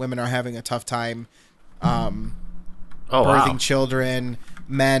men. Women are having a tough time birthing children.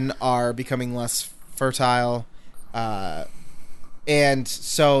 Men are becoming less fertile, and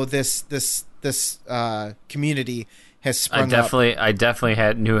so this community has sprung up. I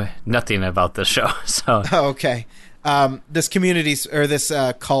definitely knew nothing about this show. So okay, this community or this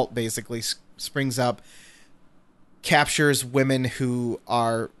cult basically springs up, captures women who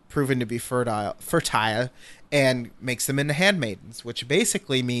are proven to be fertile, and makes them into handmaidens, which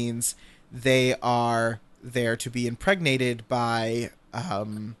basically means they are there to be impregnated by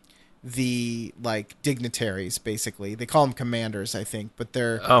the like dignitaries. Basically, they call them commanders, I think, but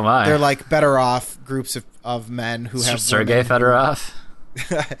they're like better off groups of men who have Sergei Fedorov,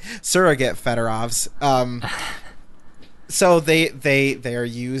 surrogate Fedorovs. So they are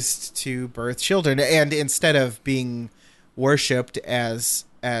used to birth children, and instead of being worshipped as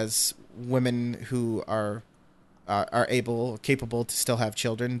women who are capable to still have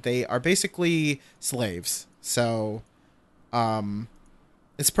children, they are basically slaves. So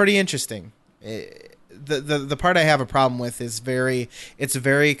it's pretty interesting. The part I have a problem with is it's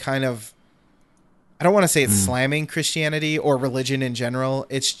very kind of, I don't want to say it's slamming Christianity or religion in general.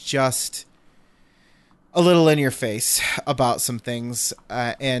 It's just a little in your face about some things,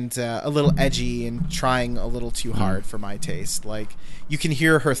 and a little edgy and trying a little too hard for my taste. Like, you can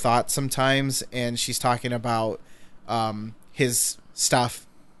hear her thoughts sometimes, and she's talking about his stuff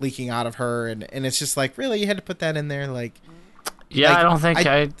leaking out of her, and it's just like, really, you had to put that in there? Like, yeah, like, I don't think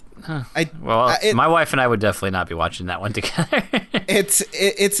my wife and I would definitely not be watching that one together.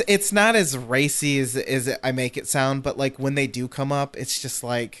 It's not as racy as I make it sound, but like when they do come up, it's just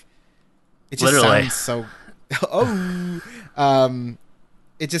like, it just sounds so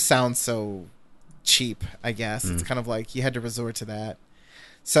it just sounds so cheap, I guess. It's kind of like you had to resort to that.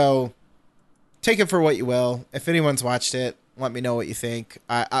 So take it for what you will. If anyone's watched it, let me know what you think.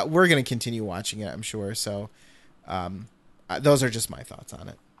 We're going to continue watching it, I'm sure. So those are just my thoughts on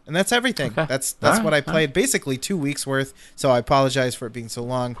it. And that's everything. Okay. That's what I played. Basically 2 weeks worth. So I apologize for it being so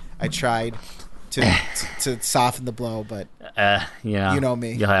long. I tried to soften the blow, but you know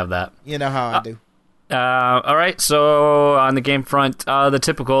me. You'll have that. You know how I do. All right. So on the game front, the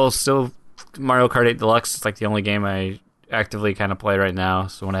typical still Mario Kart 8 Deluxe. It's like the only game I actively kind of play right now.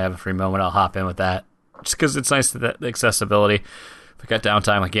 So when I have a free moment, I'll hop in with that. Just because it's nice, the accessibility. If I got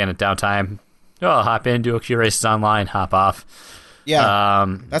downtime, I'll hop in, do a few races online, hop off. Yeah,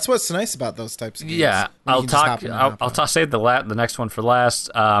 that's what's nice about those types of games. Yeah, I'll save the next one for last.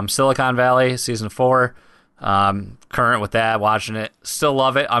 Silicon Valley Season 4. Current with that, watching it. Still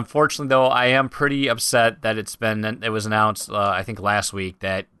love it. Unfortunately, though, I am pretty upset that it was announced, I think last week,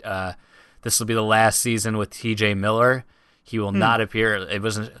 that this will be the last season with TJ Miller. He will not appear. It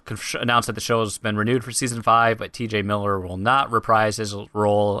was announced that the show has been renewed for Season 5, but TJ Miller will not reprise his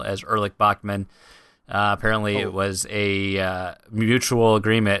role as Erlich Bachman. Apparently, it was a mutual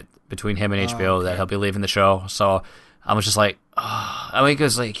agreement between him and HBO that he'll be leaving the show. So I was just like,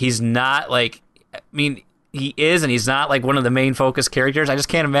 because like he's not like, I mean, he is, and he's not like one of the main focus characters. I just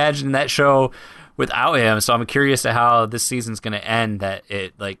can't imagine that show without him. So I'm curious to how this season's going to end. That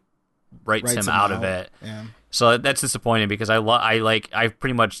it like writes him out of it. Yeah. So that's disappointing because I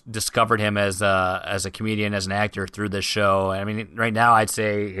pretty much discovered him as a comedian, as an actor through this show. I mean, right now I'd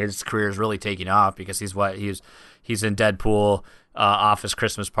say his career is really taking off because he's in Deadpool, Office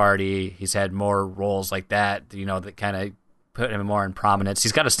Christmas Party. He's had more roles like that, that kind of put him more in prominence.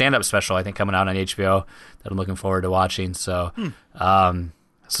 He's got a stand-up special I think coming out on HBO that I'm looking forward to watching. So,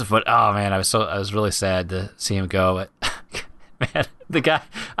 but oh man, I was really sad to see him go. But man, the guy,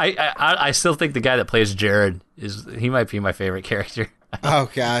 I still think the guy that plays Jared he might be my favorite character. Oh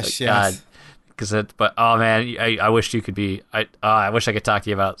gosh, yes. But oh man, I wish you could be. I wish I could talk to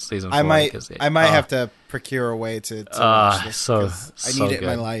you about season 4. I might have to procure a way to watch this because I need it in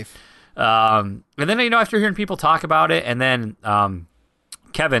my life. And then after hearing people talk about it, and then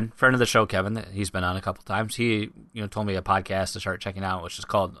Kevin, friend of the show, Kevin, he's been on a couple times. He told me a podcast to start checking out, which is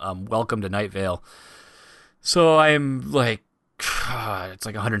called Welcome to Night Vale. So I'm like, it's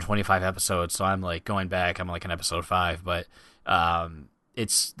like 125 episodes, so I'm like going back. I'm like on episode 5, but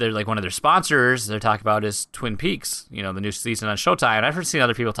they're like one of their sponsors they're talking about is Twin Peaks, the new season on Showtime. And I've heard seen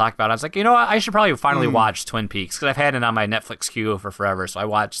other people talk about it. I was like, what? I should probably finally watch Twin Peaks because I've had it on my Netflix queue for forever. So I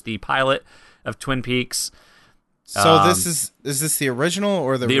watched the pilot of Twin Peaks. So is this the original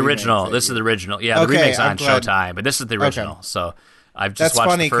or the original? This is the original. Yeah, the remake's on Showtime, but this is the original. Okay. So I've just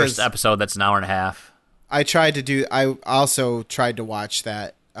watched the first episode. That's an hour and a half. I also tried to watch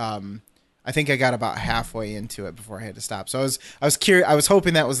that. I think I got about halfway into it before I had to stop. So I was curious. I was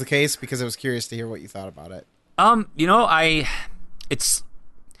hoping that was the case because I was curious to hear what you thought about it. It's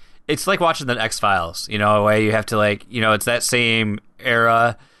like watching the X-Files, a way you have to it's that same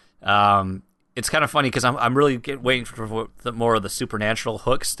era. It's kind of funny because I'm really waiting for more of the supernatural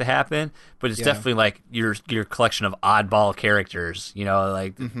hooks to happen, but it's definitely like your collection of oddball characters,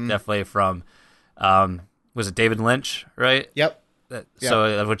 definitely from, was it David Lynch, right? Yep.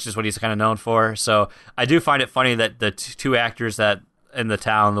 So, which is what he's kind of known for. So I do find it funny that the two actors that in the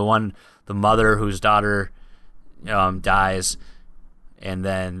town, the mother whose daughter dies, and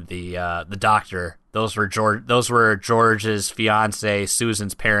then the doctor, those were George's fiance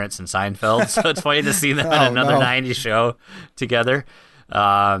Susan's parents in Seinfeld. So it's funny to see them in another 90s show together.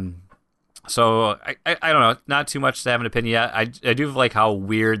 So I don't know, not too much to have an opinion yet. I do like how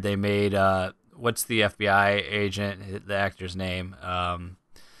weird they made. What's the FBI agent, the actor's name?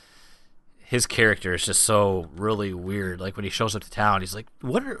 His character is just so really weird. Like when he shows up to town, he's like,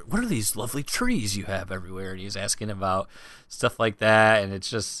 what are these lovely trees you have everywhere? And he's asking about stuff like that. And it's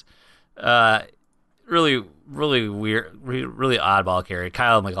just really, really weird, really oddball character.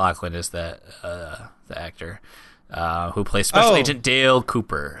 Kyle MacLachlan is the actor who plays Special Agent Dale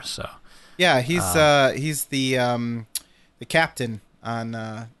Cooper. So yeah, he's the captain on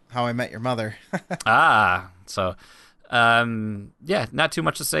How I Met Your Mother. So not too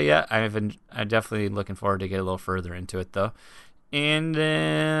much to say yet. I'm definitely looking forward to get a little further into it though. And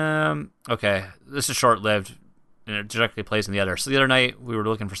okay, this is short-lived, and it directly plays in the other. So the other night we were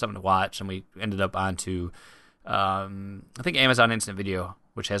looking for something to watch, and we ended up onto I think Amazon Instant Video,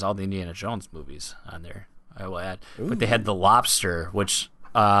 which has all the Indiana Jones movies on there, I will add. Ooh. But they had The Lobster, which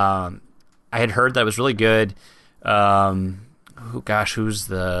I had heard that was really good. Who's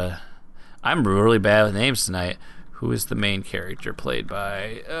the... I'm really bad with names tonight. Who is the main character played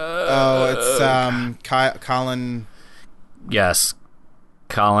by... it's Colin... Yes.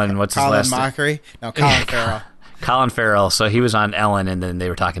 Colin, what's his last name? Colin Mockery? No, Colin Farrell. Colin Farrell. So he was on Ellen, and then they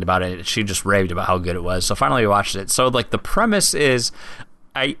were talking about it. She just raved about how good it was. So finally we watched it. So like the premise is...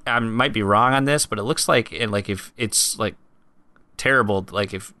 I might be wrong on this, but it looks like if it's like terrible,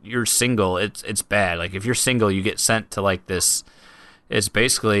 like if you're single, it's bad. Like if you're single, you get sent to like this... It's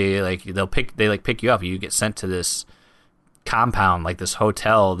basically like they pick you up. You get sent to this compound, like this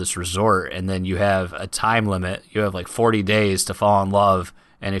hotel, this resort, and then you have a time limit. You have like 40 days to fall in love,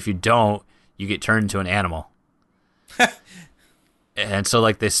 and if you don't, you get turned into an animal. And so,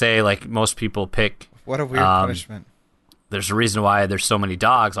 like they say, like most people pick. What a weird punishment. There's a reason why there's so many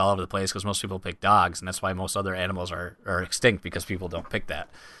dogs all over the place because most people pick dogs, and that's why most other animals are extinct because people don't pick that.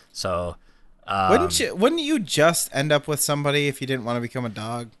 So. Wouldn't you just end up with somebody if you didn't want to become a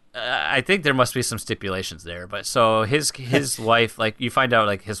dog? I think there must be some stipulations there, but so his wife, like you find out,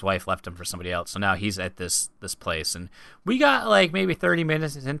 like his wife left him for somebody else, so now he's at this place, and we got like maybe 30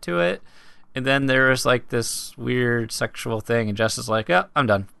 minutes into it, and then there's like this weird sexual thing, and Jess is like, "Yeah, I'm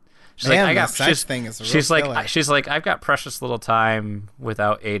done." She's Man, like, the sex thing is a real killer. she's like, I've got precious little time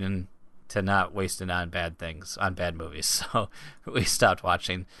without Aiden to not waste it on bad things, on bad movies. So we stopped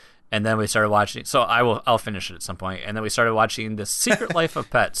watching, and then we started watching. So I'll finish it at some point, and then we started watching The Secret Life of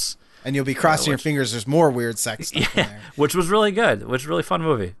Pets. And you'll be crossing your fingers. There's more weird sex stuff in there. Which was really good. Which was a really fun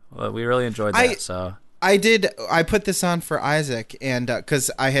movie. We really enjoyed that. I put this on for Isaac, and because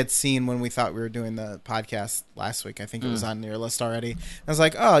I had seen when we thought we were doing the podcast last week, I think it was on your list already. I was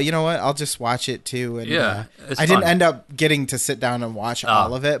like, oh, you know what? I'll just watch it too. And I didn't end up getting to sit down and watch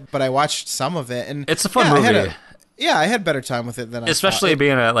all of it, but I watched some of it, and it's a fun movie. I had better time with it than especially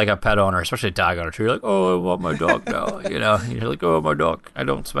being a pet owner, especially a dog owner too. You're like, oh, I want my dog now. You're like, oh, my dog. I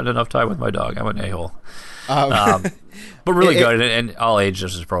don't spend enough time with my dog. I'm an a-hole. But really good, and all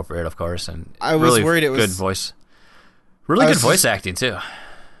ages is appropriate, of course. And I was really worried it was good voice. Really good voice acting too.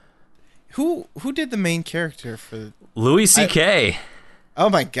 Who did the main character for Louis C.K.?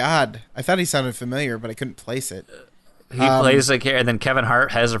 Oh my God! I thought he sounded familiar, but I couldn't place it. He plays a character, and then Kevin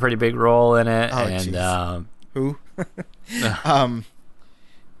Hart has a pretty big role in it. Who?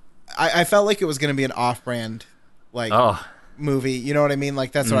 I felt like it was going to be an off-brand movie. You know what I mean?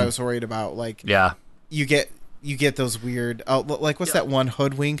 Like that's what I was worried about. Like you get those weird like what's that one,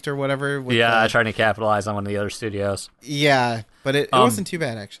 Hoodwinked or whatever? Trying to capitalize on one of the other studios. Yeah, but it wasn't too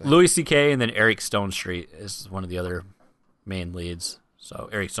bad actually. Louis C.K. and then Eric Stone Street is one of the other main leads. So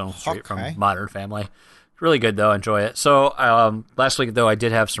Eric Stone Street from Modern Family. Really good though, enjoy it. So last week though, I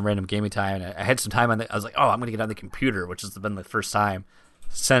did have some random gaming time, and I had some time on I was like, oh, I'm gonna get on the computer, which has been the first time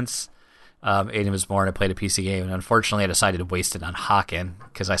since Aiden was born. I played a PC game, and unfortunately, I decided to waste it on Hawken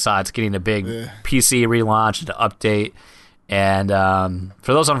because I saw it's getting a big PC relaunch and update. And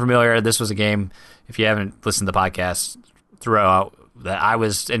for those unfamiliar, this was a game. If you haven't listened to the podcast throughout, that I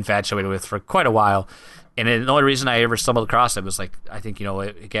was infatuated with for quite a while, and the only reason I ever stumbled across it was like I think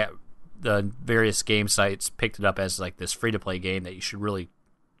it got the various game sites picked it up as like this free-to-play game that you should really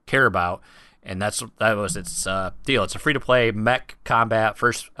care about, and that was its deal. It's a free-to-play mech combat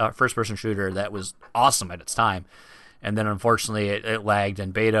first-person shooter that was awesome at its time, and then unfortunately it lagged in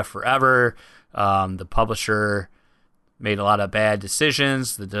beta forever. The publisher made a lot of bad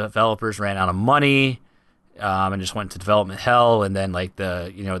decisions. The developers ran out of money. And just went to development hell, and then like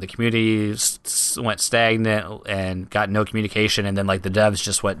the community went stagnant and got no communication, and then like the devs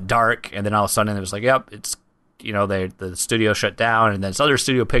just went dark, and then all of a sudden it was like, yep, it's the studio shut down, and then this other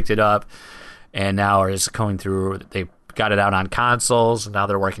studio picked it up, and now is going through. They got it out on consoles, and now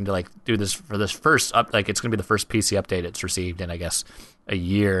they're working to like do this for this first up. Like it's going to be the first PC update it's received in I guess a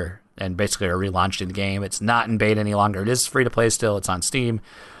year, and basically are relaunching the game. It's not in beta any longer. It is free to play still. It's on Steam.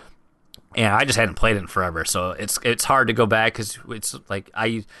 And I just hadn't played it in forever, so it's hard to go back because it's like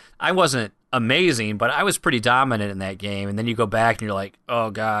I wasn't amazing, but I was pretty dominant in that game. And then you go back and you're like, oh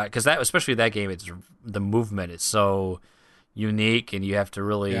god, because especially that game, it's the movement is so unique, and you have to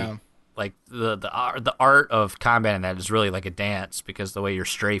really like the art of combat in that is really like a dance because the way you're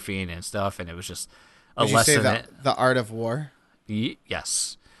strafing and stuff, and it was just a lesson. Would you say the art of war?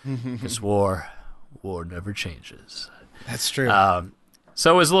 Yes, because war never changes. That's true.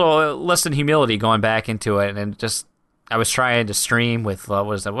 So it was a little less than humility going back into it, and just I was trying to stream with what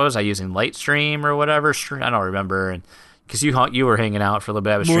was I using, Lightstream or whatever? I don't remember, and because you were hanging out for a little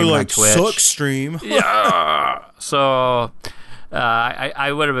bit, I was streaming on Twitch. Suck stream. Yeah. So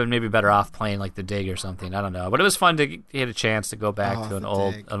I would have been maybe better off playing like the Dig or something. I don't know, but it was fun to get a chance to go back to an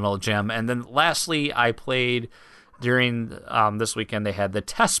old gem. And then lastly, I played during this weekend. They had the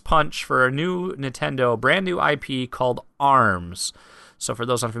test punch for a new Nintendo brand new IP called ARMS. So for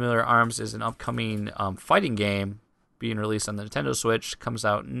those unfamiliar, ARMS is an upcoming fighting game being released on the Nintendo Switch. Comes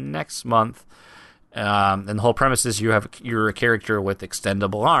out next month. And the whole premise is you're a character with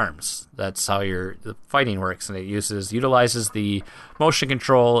extendable arms. That's how the fighting works, and it utilizes the motion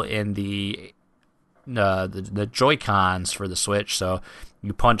control in the Joy-Cons for the Switch. So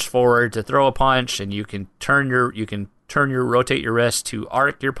you punch forward to throw a punch, and you can rotate your wrist to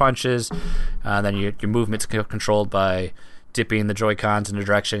arc your punches. Then your movement's controlled by dipping the Joy-Cons in a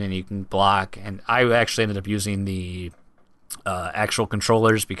direction, and you can block. And I actually ended up using the actual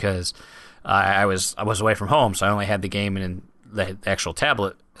controllers because I was away from home, so I only had the game in the actual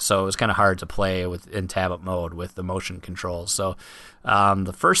tablet, so it was kind of hard to play in tablet mode with the motion controls. So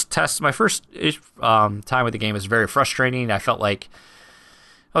my first time with the game was very frustrating. I felt like,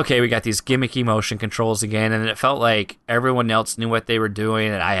 okay, we got these gimmicky motion controls again, and it felt like everyone else knew what they were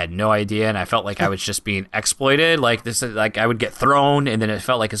doing, and I had no idea, and I felt like I was just being exploited. Like I would get thrown, and then it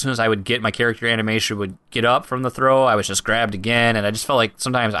felt like as soon as I would get my character animation would get up from the throw, I was just grabbed again, and I just felt like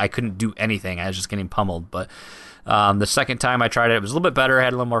sometimes I couldn't do anything. I was just getting pummeled. But The second time I tried it, it was a little bit better. I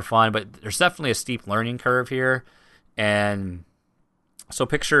had a little more fun, but there's definitely a steep learning curve here. And so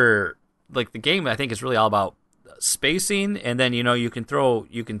picture, like, the game, I think, is really all about spacing, and then, you can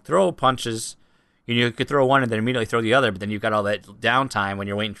throw punches. You could throw one and then immediately throw the other, but then you've got all that downtime when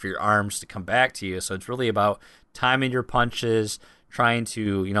you're waiting for your arms to come back to you. So it's really about timing your punches, trying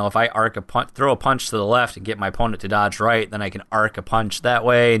to, if I throw a punch to the left and get my opponent to dodge right, then I can arc a punch that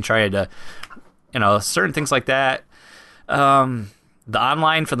way and try to, certain things like that. The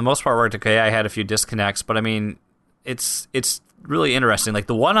online, for the most part, worked okay. I had a few disconnects, but I mean, it's really interesting. Like,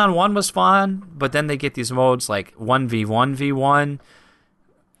 the one-on-one was fun, but then they get these modes like 1v1v1,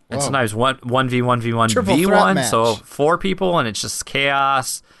 and sometimes 1v1v1 Triple threat v1, match. so 4 people, and it's just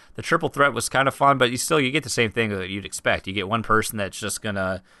chaos. The triple threat was kind of fun, but you get the same thing that you'd expect. You get one person that's just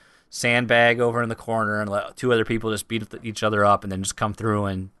gonna sandbag over in the corner and let 2 other people just beat each other up, and then just come through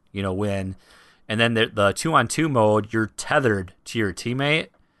and win. And then the 2-on-2 mode, you're tethered to your teammate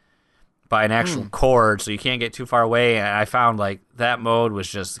by an actual cord, so you can't get too far away. And I found, like, that mode was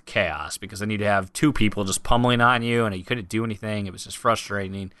just chaos, because then you'd have 2 people just pummeling on you, and you couldn't do anything. It was just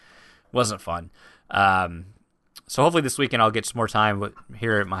frustrating. It wasn't fun. So hopefully this weekend I'll get some more time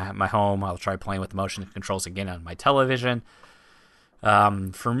here at my home. I'll try playing with the motion controls again on my television.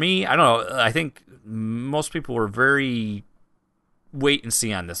 For me, I don't know. I think most people were very wait and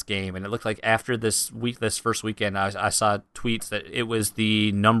see on this game, and it looked like after this first weekend, I saw tweets that it was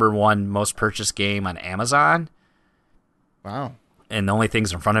the #1 most purchased game on Amazon. Wow. And the only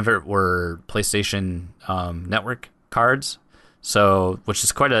things in front of it were PlayStation Network cards. So, which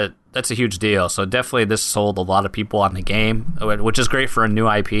is that's a huge deal. So definitely this sold a lot of people on the game, which is great for a new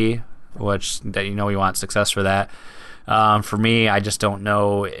IP, which we want success for that. For me, I just don't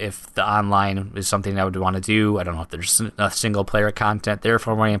know if the online is something I would want to do. I don't know if there's a single player content there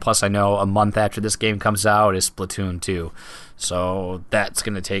for me. And plus, I know a month after this game comes out is Splatoon 2. So that's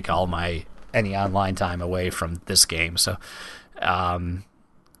going to take all any online time away from this game. So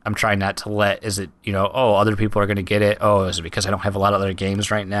I'm trying not to other people are going to get it. Oh, is it because I don't have a lot of other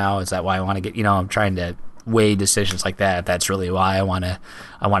games right now? Is that why I want to get, I'm trying to weigh decisions like that. That's really why I want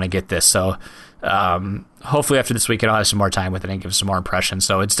to get this. So, hopefully after this weekend I'll have some more time with it and give some more impressions.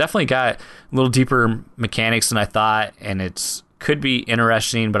 So it's definitely got a little deeper mechanics than I thought, and it's could be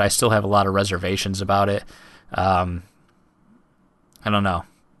interesting, but I still have a lot of reservations about it. I don't know.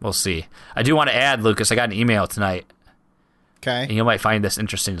 We'll see. I do want to add, Lucas, I got an email tonight. Okay. And you might find this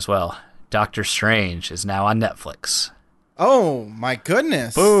interesting as well. Doctor Strange is now on Netflix. Oh my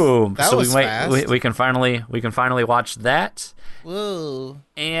goodness! Boom! That was fast. We can finally watch that. Whoa!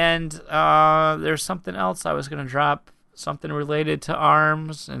 And there's something else I was going to drop, something related to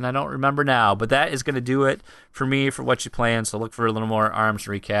ARMS, and I don't remember now. But that is going to do it for me for What You Plan. So look for a little more ARMS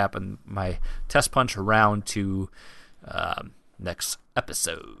recap and my Test Punch round 2 next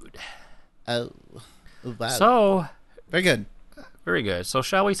episode. Oh, wow. So very good. Very good. So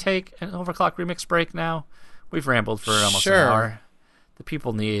shall we take an Overclock remix break now? We've rambled for almost an Sure. hour. The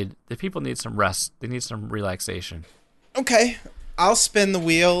people need some rest. They need some relaxation. Okay, I'll spin the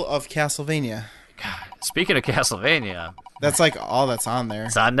wheel of Castlevania. God, speaking of Castlevania, That's like all that's on there.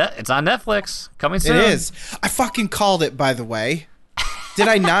 it's on Netflix. Coming soon. It is. I fucking called it, by the way. Did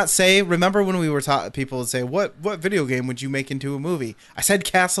I not say? Remember when we were people would say, "What video game would you make into a movie?" I said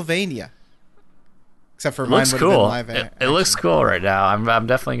Castlevania. Except for It mine looks would have been cool. live action. It looks cool right now. I'm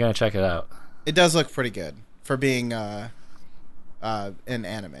definitely gonna check it out. It does look pretty good for being an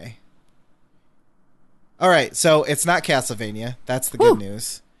anime. All right, so it's not Castlevania. That's the good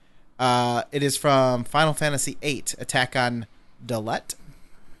news. It is from Final Fantasy VIII, Attack on Dollet.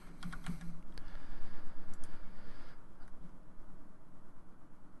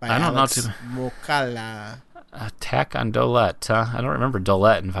 By I don't Alex know Mokala. Attack on Dolette. I don't remember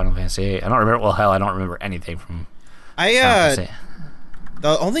Dolette in Final Fantasy VIII. I don't remember. Well, hell, I don't remember anything from. Final Fantasy.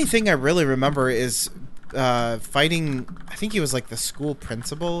 The only thing I really remember is fighting. I think he was like the school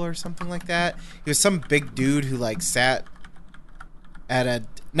principal or something like that. He was some big dude who like sat at a.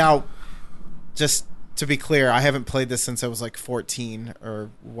 Now, just to be clear, I haven't played this since I was like 14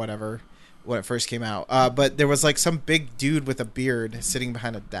 or whatever when it first came out. But there was like some big dude with a beard sitting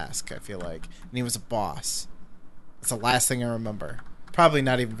behind a desk. I feel like, and he was a boss. It's the last thing I remember. Probably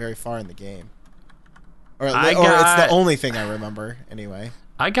not even very far in the game. Or it's the only thing I remember, anyway.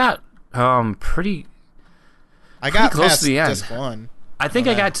 I got pretty close close to the end. Disc 1. I think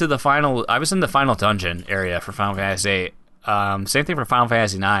I got to the final. I was in the final dungeon area for Final Fantasy VIII. Same thing for Final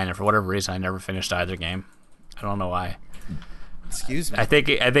Fantasy IX, and for whatever reason, I never finished either game. I don't know why. Excuse me. I think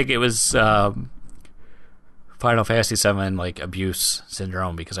it was Final Fantasy VII like abuse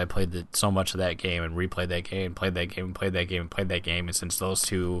syndrome because I played so much of that game and replayed that game, played that game, played that game, and played that game, and since those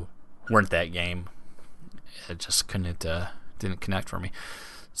two weren't that game, it just didn't connect for me.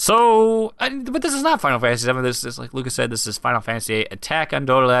 So, but this is not Final Fantasy VII. This is, like Lucas said, this is Final Fantasy VIII Attack on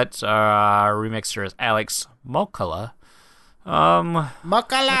Dolet. Remixer is Alex Mokala.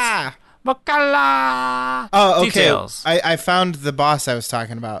 Mokala! Oh, okay. Details. I found the boss I was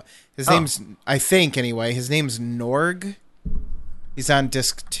talking about. His name's, I think anyway, his name's Norg. He's on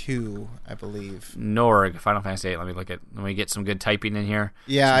disc 2, I believe. Norg, Final Fantasy VIII. Let me get some good typing in here.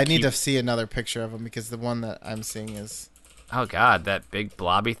 Yeah, I need to see another picture of him because the one that I'm seeing is... Oh, God, that big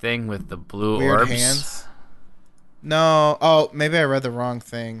blobby thing with the blue weird orbs. hands. No. Oh, maybe I read the wrong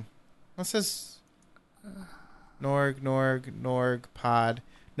thing. What's this? Norg, pod.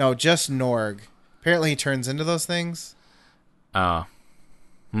 No, just Norg. Apparently he turns into those things. Oh.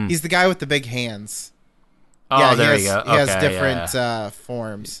 He's the guy with the big hands. Oh, yeah, there you go. He has different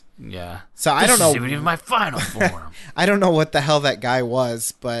forms. Yeah. So I don't know. This isn't even my final form. I don't know what the hell that guy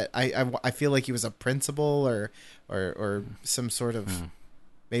was, but I feel like he was a principal or some sort of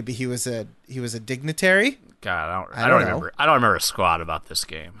maybe he was a dignitary. God, I don't remember. I don't remember a squat about this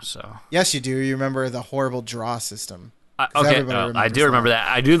game. So yes, you do. You remember the horrible draw system. Okay, I do remember that.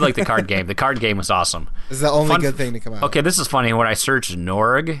 I do like the card game. The card game was awesome. It's the only good thing to come out. Okay, this is funny. When I searched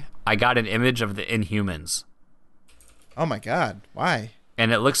Norg, I got an image of the Inhumans. Oh my God! Why?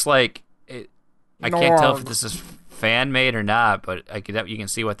 And it looks like it. I can't tell if this is fan made or not, but you can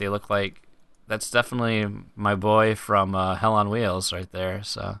see what they look like. That's definitely my boy from Hell on Wheels right there.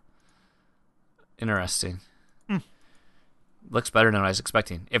 So interesting. Looks better than I was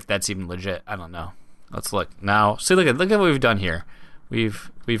expecting. If that's even legit, I don't know. Let's look now. See, look at what we've done here. We've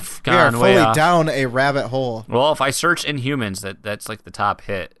gone way fully off. down a rabbit hole. Well, if I search Inhumans, that's like the top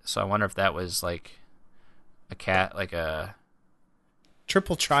hit. So I wonder if that was like a cat, like a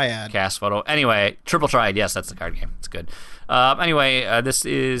triple triad cast photo. Anyway, triple triad. Yes, that's the card game. It's good. Anyway, this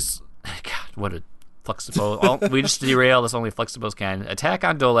is God. What a Flexible. We just derail as only Flexibles can. Attack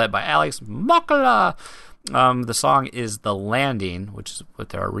on Dolet by Alex Mokala. The song is The Landing, which is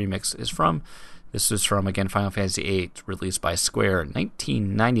what our remix is from. This is from, again, Final Fantasy VIII, released by Square in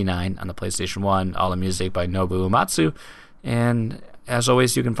 1999 on the PlayStation 1. All the music by Nobuo Uematsu. And as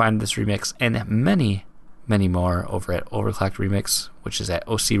always, you can find this remix and many, many more over at Overclocked Remix, which is at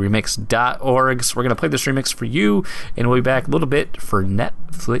ocremix.org. So we're going to play this remix for you, and we'll be back a little bit for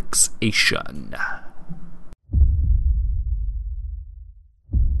Netflixation.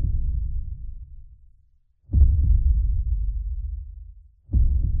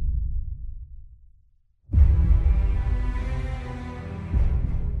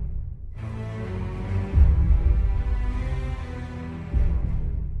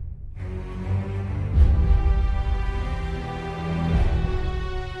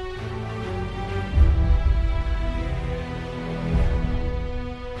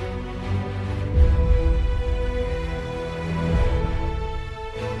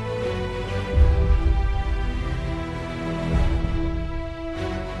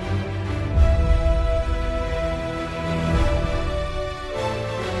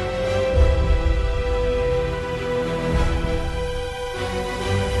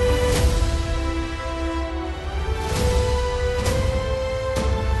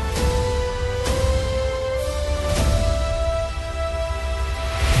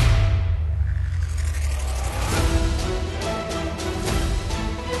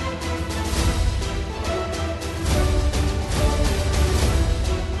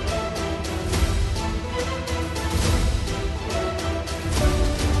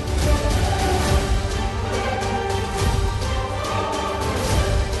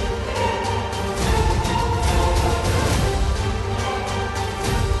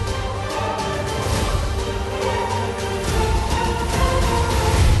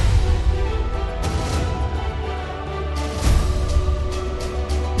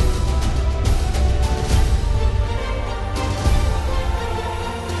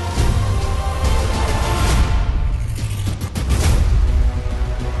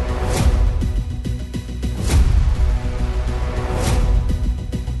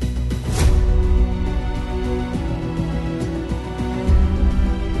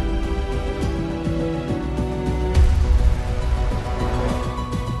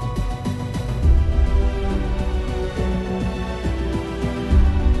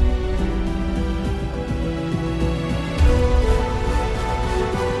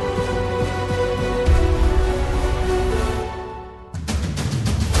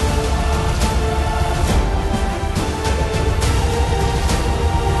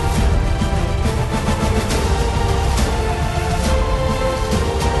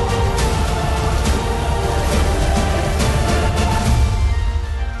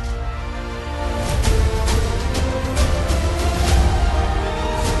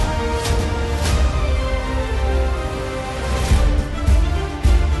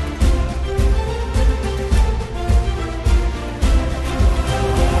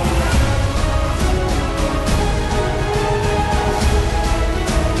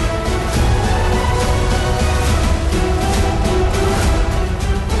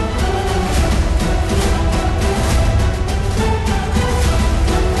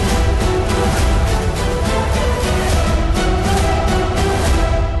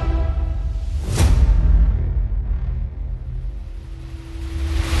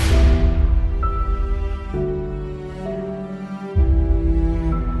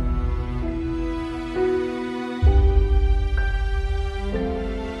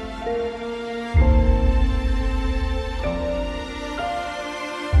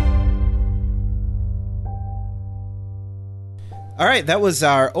 All right, that was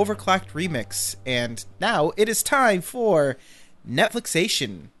our Overclocked remix, and now it is time for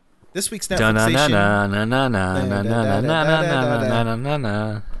Netflixation. This week's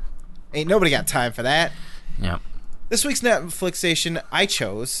Netflixation. Ain't nobody got time for that. Yep. This week's Netflixation I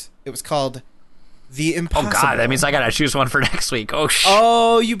chose. It was called The Impossible. Oh God, that means I gotta choose one for next week.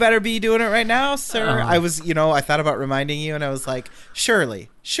 Oh, you better be doing it right now, sir. I was, I thought about reminding you, and I was like, surely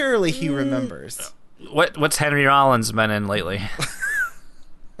he remembers. What's Henry Rollins been in lately?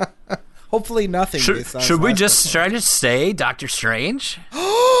 Hopefully nothing. Should I just say Doctor Strange?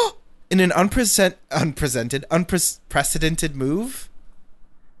 In an unprecedented move?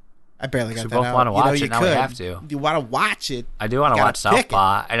 I barely got that out. We both want to watch it, now we have to. You want to watch it. I do want to watch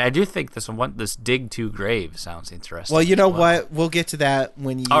Southpaw, and I do think this Dig to Grave sounds interesting. Well, you know what? We'll get to that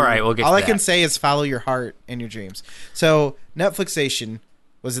when you... All right, we'll get to that. All I can say is follow your heart and your dreams. So, Netflixation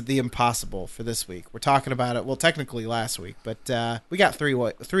was The Impossible for this week. We're talking about it, well, technically last week, but we got 3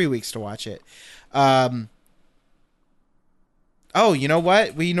 weeks to watch it. Oh, you know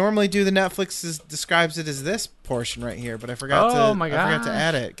what? We normally do the Netflix describes it as this portion right here, but I forgot to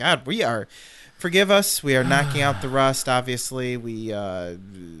add it. God, we are... Forgive us. We are knocking out the rust, obviously. We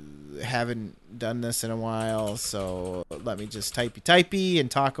haven't done this in a while, so let me just typey and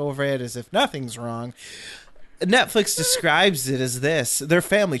talk over it as if nothing's wrong. Netflix describes it as this. Their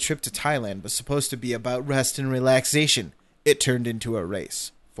family trip to Thailand was supposed to be about rest and relaxation. It turned into a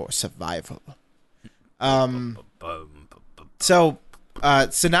race for survival. So,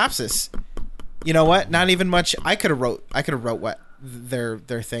 synopsis. You know what? Not even much. I could have wrote what their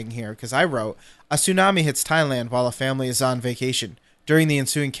thing here, because I wrote, a tsunami hits Thailand while a family is on vacation. During the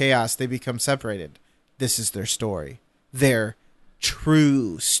ensuing chaos, they become separated. This is their story. Their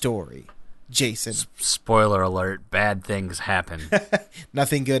true story. Jason. Spoiler alert, bad things happen.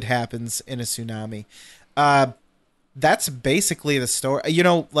 Nothing good happens in a tsunami. That's basically the story.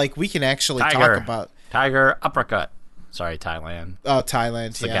 We can actually talk about... Tiger uppercut. Sorry, Thailand. Oh,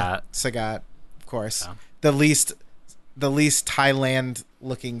 Thailand, Sagat. Yeah. Sagat, of course. Yeah. The least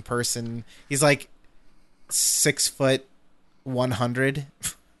Thailand-looking person. He's like 6'100",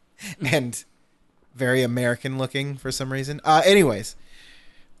 and very American-looking for some reason. Anyways,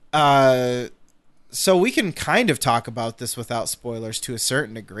 so we can kind of talk about this without spoilers to a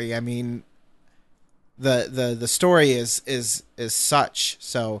certain degree. I mean, the story is such.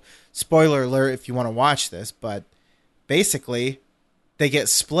 So, spoiler alert if you want to watch this, but basically, they get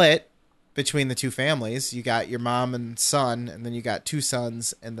split between the two families. You got your mom and son, and then you got 2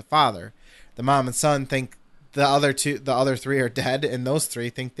 sons and the father. The mom and son think the other 3 are dead, and those 3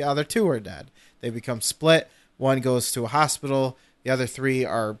 think the other 2 are dead. They become split. One goes to a hospital. The other 3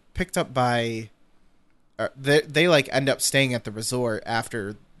 are picked up by... They end up staying at the resort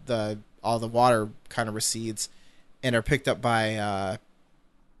after all the water kind of recedes, and are picked up by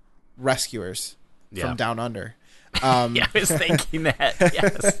rescuers from down under. Yeah, I was thinking that.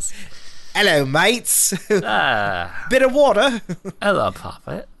 Yes. Hello, mates. Bit of water. Hello,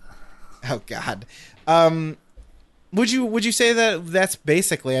 Poppet. Oh God. Would you say that's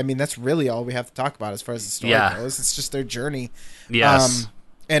basically? I mean, that's really all we have to talk about as far as the story goes. It's just their journey. Yes.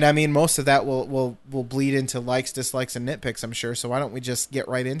 And I mean, most of that will bleed into likes, dislikes, and nitpicks, I'm sure. So why don't we just get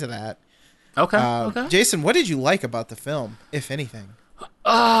right into that? Okay. Jason, what did you like about the film, if anything?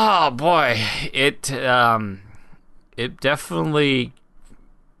 Oh boy, it definitely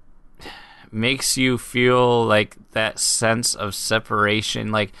makes you feel like that sense of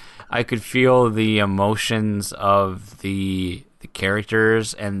separation. Like I could feel the emotions of the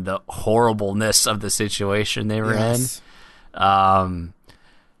characters and the horribleness of the situation they were in.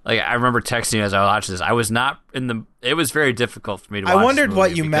 Like I remember texting you as I watched this. I was not in the. It was very difficult for me to watch. I wondered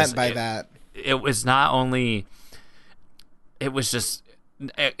what you meant by that. It was not only. It was just.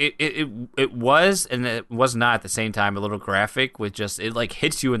 It was and it was not at the same time a little graphic with just it like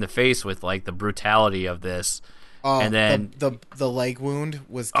hits you in the face with like the brutality of this. And then the leg wound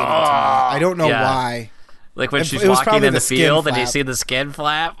was getting to me. I don't know why. Like when she's walking in the field and you see the skin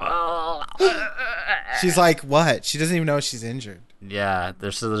flap. She's like, what? She doesn't even know she's injured. Yeah,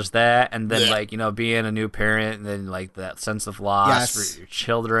 there's that, and then being a new parent, and then like that sense of loss for your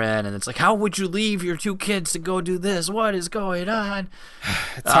children, and it's like, how would you leave your 2 kids to go do this? What is going on?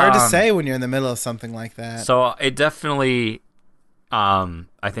 It's hard to say when you're in the middle of something like that. So it definitely, I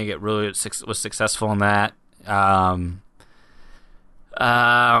think it really was successful in that. I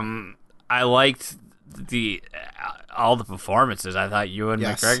liked all the performances. I thought Ewan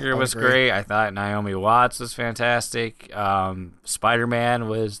McGregor was great. I thought Naomi Watts was fantastic. Spider-Man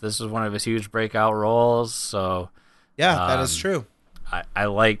this was one of his huge breakout roles. So that is true. I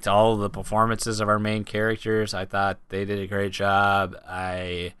liked all of the performances of our main characters. I thought they did a great job.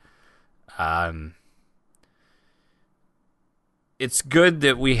 It's good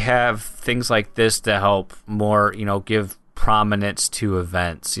that we have things like this to help more, give prominence to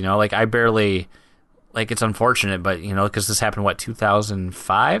events. Like I barely, like it's unfortunate, but because this happened,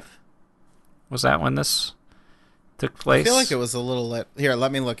 2005? Was that when this took place? I feel like it was a little. Here,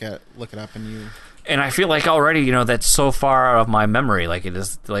 let me look it up, and you. And I feel like already, that's so far out of my memory. Like it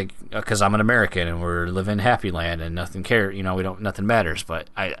is, like because I'm an American and we're living happy land and nothing nothing matters. But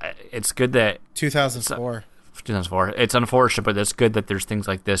it's good that 2004. 2004. It's unfortunate, but it's good that there's things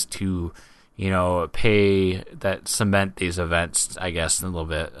like this to, cement these events, I guess, a little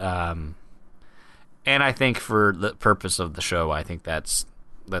bit. And I think for the purpose of the show, I think that's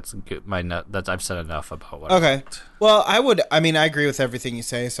good. I've said enough about what. Okay. Well, I agree with everything you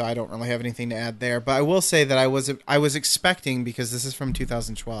say, so I don't really have anything to add there. But I will say that I was expecting, because this is from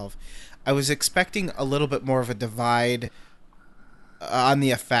 2012, I was expecting a little bit more of a divide on the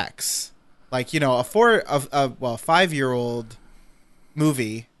effects. Like, a 5-year-old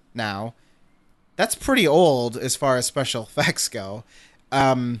movie now, that's pretty old as far as special effects go.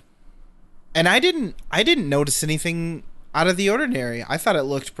 And I didn't notice anything out of the ordinary. I thought it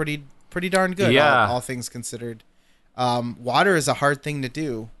looked pretty darn good, all things considered. Water is a hard thing to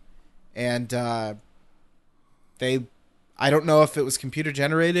do. And I don't know if it was computer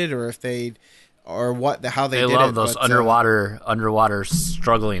generated or how they did it. They love those underwater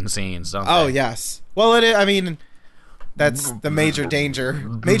struggling scenes, don't they? Oh, yes. Well, that's the major danger.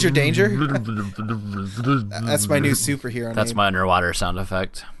 Major danger? That's my new superhero That's name. my underwater sound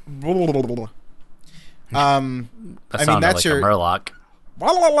effect. That sounded that's like your a Murloc.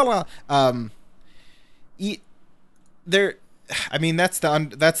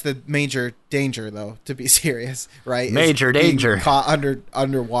 That's the major danger, though, to be serious, right? Major danger. Being caught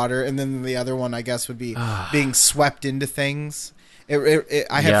underwater, and then the other one, I guess, would be being swept into things. I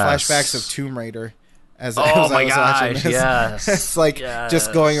had flashbacks of Tomb Raider as I was watching this. Yes. It's like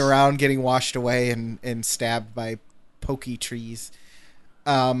just going around, getting washed away, and stabbed by pokey trees.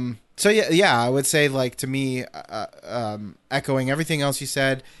 So I would say, like, to me, echoing everything else you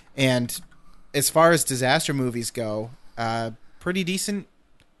said, and as far as disaster movies go, pretty decent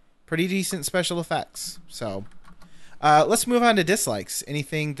special effects. So let's move on to dislikes.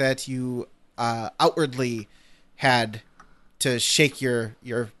 Anything that you outwardly had to shake your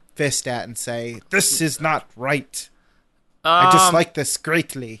fist at and say, this is not right. I dislike this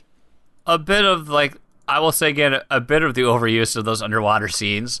greatly. A bit of, like, I will say again, a bit of the overuse of those underwater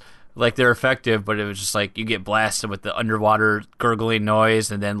scenes. Like, they're effective, but it was just like you get blasted with the underwater gurgling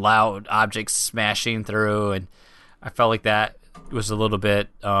noise and then loud objects smashing through, and I felt like that was a little bit.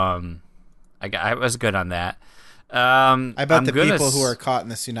 I was good on that. I bet the people who are caught in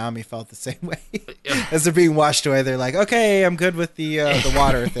the tsunami felt the same way. As they're being washed away, they're like, "Okay, I'm good with the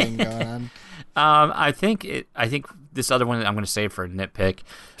water thing going on." I think this other one I'm going to save for a nitpick.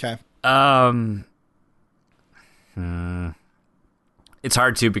 Okay. It's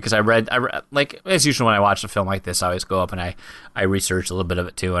hard too because I read like as usual when I watch a film like this, I always go up and I research a little bit of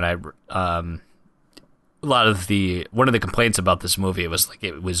it too, and one of the complaints about this movie was like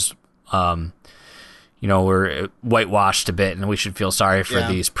it was we're whitewashed a bit, and we should feel sorry for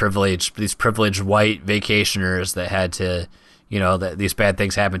these privileged white vacationers that had to, that these bad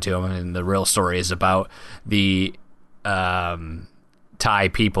things happened to them, and the real story is about the Thai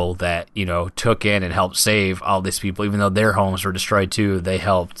people that took in and helped save all these people, even though their homes were destroyed too. They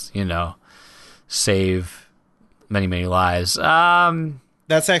helped save many lives.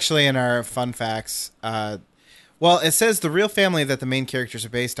 That's actually in our fun facts. Well, it says the real family that the main characters are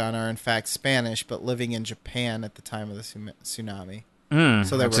based on are in fact Spanish, but living in Japan at the time of the tsunami.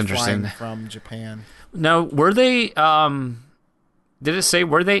 So they were flying from Japan. Now, were they? Did it say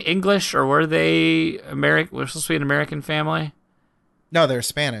were they English or were they American? Were supposed to be an American family? No, they're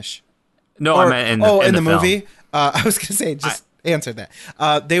Spanish. No, I meant in the movie. I was gonna say answered that.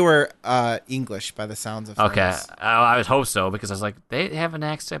 They were English by the sounds of things. Okay, I would hope so because I was like, they have an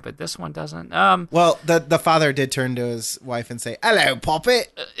accent, but this one doesn't. Well, the father did turn to his wife and say, "Hello,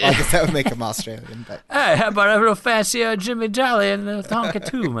 Poppet." I guess that would make him Australian. But hey, how about a little fancy Jimmy Jolly and a Tonka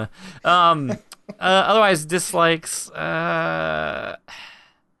Toom? Otherwise, dislikes. I'm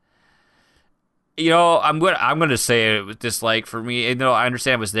going to say it was dislike for me. I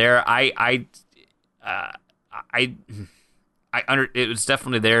understand it was there. It was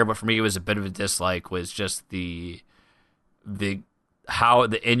definitely there, but for me, it was a bit of a dislike. Was just the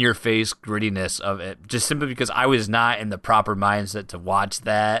in your face grittiness of it. Just simply because I was not in the proper mindset to watch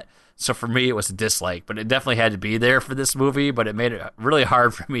that, So for me, it was a dislike, but it definitely had to be there for this movie. But it made it really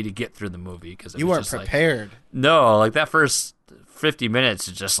hard for me to get through the movie because you weren't prepared. No, like that first 50 minutes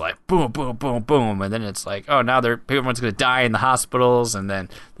is just like boom, boom, boom, boom, and then it's like, oh, now everyone's gonna die in the hospitals, and then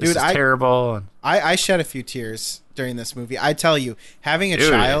this is terrible. I shed a few tears during this movie. I tell you, having a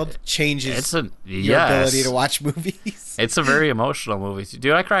child changes your ability to watch movies. It's a very emotional movie,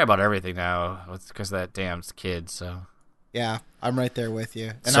 dude. I cry about everything now because of that damn kid. So yeah, I'm right there with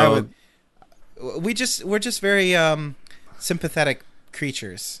you. And we're just very sympathetic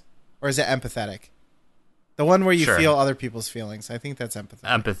creatures, or is it empathetic? The one where you feel other people's feelings. I think that's empathy.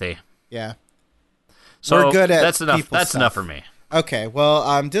 Empathy. Yeah. So we're good at that's enough. That's enough for me. Okay.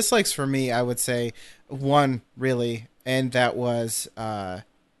 Well, dislikes for me, I would say one really, and that was,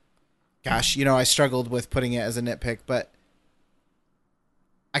 gosh, I struggled with putting it as a nitpick, but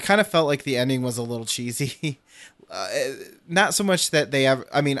I kind of felt like the ending was a little cheesy. Not so much that they have.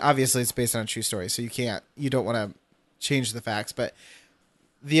 I mean, obviously it's based on a true story, so you don't want to change the facts, but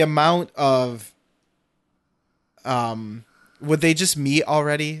the amount of would they just meet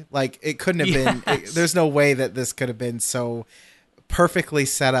already? Like, it couldn't have been. There's no way that this could have been so perfectly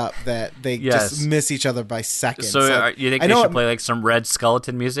set up that they just miss each other by seconds. So you think they should play like some Red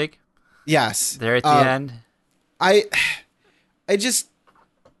Skeleton music? Yes. There at the end. I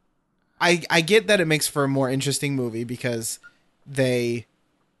get that it makes for a more interesting movie because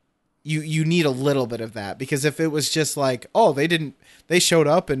you need a little bit of that, because if it was just like, oh, they showed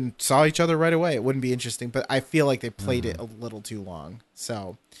up and saw each other right away, it wouldn't be interesting. But I feel like they played it a little too long.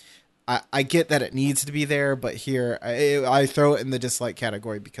 So I get that it needs to be there, but here I throw it in the dislike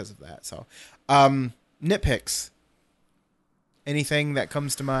category because of that. So nitpicks. Anything that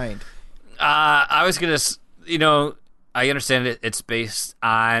comes to mind? I was gonna, I understand it's based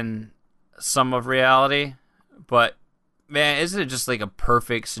on some of reality, but man, isn't it just like a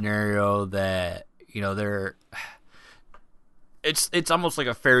perfect scenario that it's almost like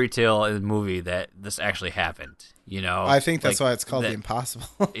a fairy tale in the movie that this actually happened. I think that's why it's called The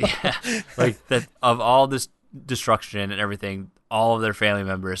Impossible. Yeah, like that of all this destruction and everything, all of their family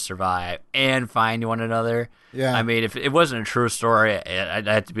members survive and find one another. Yeah, I mean, if it wasn't a true story, I'd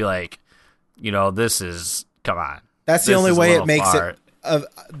have to be like, this is, come on. That's the only way it makes it.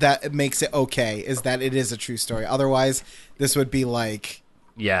 That it makes it okay is that it is a true story. Otherwise, this would be like,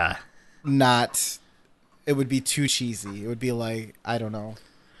 not. It would be too cheesy. It would be like, I don't know,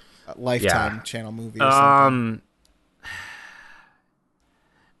 a Lifetime channel movie or something.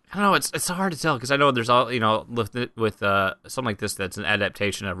 I don't know. It's so hard to tell because I know there's all with something like this that's an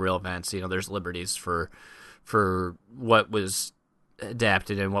adaptation of real events. There's liberties for what was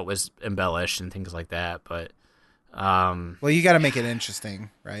adapted and what was embellished and things like that, but. Well, you got to make it interesting,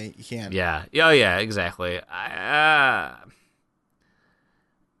 right? You can't. Yeah. Oh, yeah. Exactly. I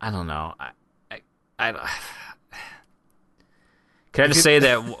don't know. Can I just say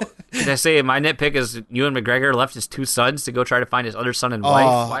that? Can I say my nitpick is Ewan McGregor left his two sons to go try to find his other son and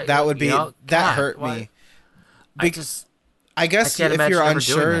wife? Why, that would be that hurt me. I guess if you're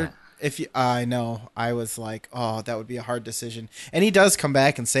unsure. I know, I was like, oh, that would be a hard decision. And he does come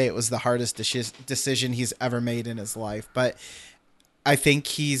back and say it was the hardest decision he's ever made in his life. But I think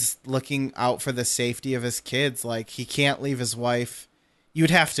he's looking out for the safety of his kids. Like, he can't leave his wife.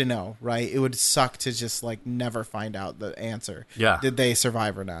 You'd have to know, right? It would suck to just like never find out the answer. Yeah. Did they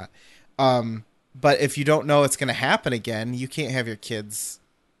survive or not? But if you don't know it's going to happen again, you can't have your kids.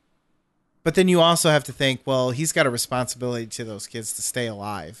 But then you also have to think, well, he's got a responsibility to those kids to stay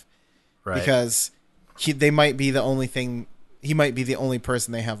alive. Right. Because they might be the only thing. He might be the only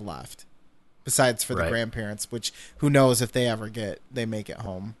person they have left, besides for the grandparents. Which, who knows if they make it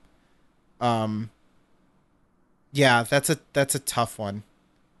home. Yeah, that's a tough one.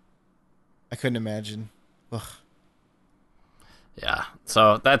 I couldn't imagine. Ugh. Yeah,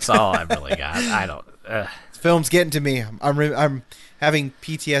 so that's all I've really got. I don't. This film's getting to me. I'm having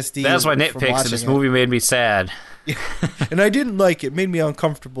PTSD. That's why nitpicks, and this movie made me sad. And I didn't like it. It made me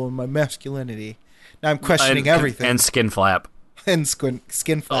uncomfortable in my masculinity. Now I'm questioning everything. And skin flap. And skin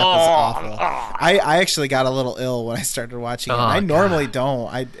flap is awful. I actually got a little ill when I started watching it. I normally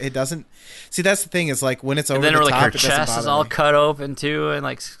don't. It doesn't. See, that's the thing, is like when it's over the top, her chest is all cut open too, and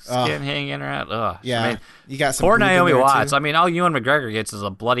like skin hanging around. Ugh. Yeah, I mean, you got some poor Naomi Watts. Too. I mean, all Ewan McGregor gets is a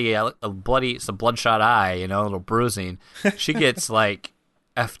bloodshot eye, a little bruising. She gets like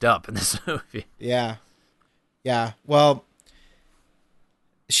effed up in this movie. Yeah. Well,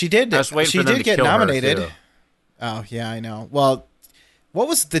 she did. She did get nominated. Oh yeah, I know. Well, what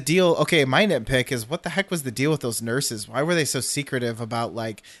was the deal? Okay, my nitpick is, what the heck was the deal with those nurses? Why were they so secretive about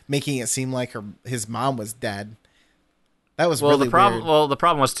like making it seem like his mom was dead? That was well, really the problem. weird. Well, the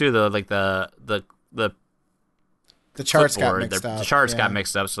problem was too the The charts got clipboard, mixed up. the charts yeah. got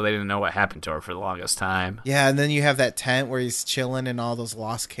mixed up, so they didn't know what happened to her for the longest time. Yeah, and then you have that tent where he's chilling and all those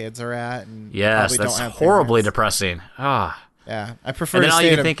lost kids are at. And Yes, probably that's don't have horribly parents. depressing. Ah. Yeah, I prefer And to then all stay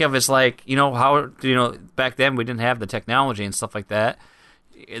you at can a- think of is like, how back then we didn't have the technology and stuff like that,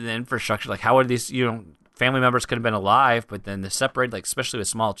 and the infrastructure. Like, how would these family members could have been alive, but then they separate, like especially with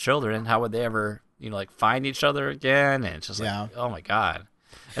small children, how would they ever like find each other again? And it's just like, Yeah. oh my god.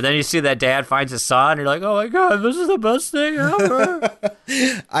 And then you see that dad finds his son, and you're like, oh my god, this is the best thing ever.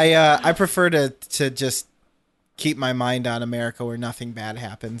 I prefer to just keep my mind on America where nothing bad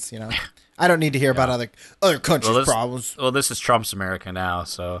happens. I don't need to hear about other countries' problems. Well, this is Trump's America now,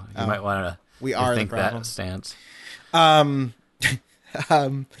 so you might want to We are the rethink problem. that stance.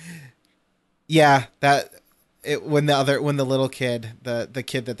 Yeah, when the little kid, the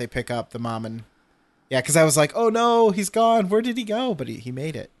kid that they pick up, the mom and because I was like, oh no, he's gone. Where did he go? But he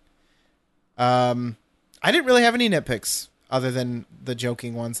made it. I didn't really have any nitpicks other than the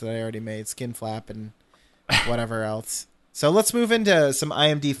joking ones that I already made, skin flap and whatever else. So let's move into some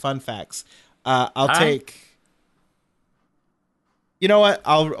IMDb fun facts. I'll take. You know what?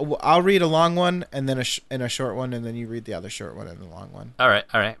 I'll read a long one and then a short one, and then you read the other short one and the long one. All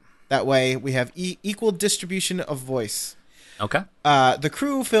right. That way we have equal distribution of voice. Okay. The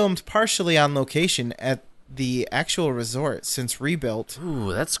crew filmed partially on location at the actual resort since rebuilt.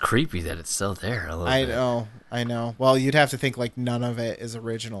 Ooh, that's creepy that it's still there a little bit. I know. Well, you'd have to think like none of it is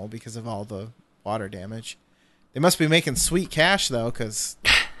original because of all the water damage. They must be making sweet cash though, because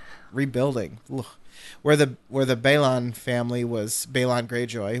rebuilding. Ugh. Where the Balon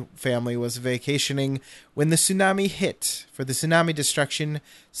Greyjoy family was vacationing when the tsunami hit. For the tsunami destruction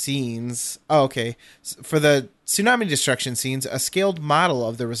scenes, for the tsunami destruction scenes, a scaled model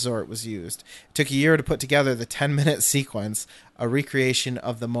of the resort was used. It took a year to put together the 10-minute sequence, a recreation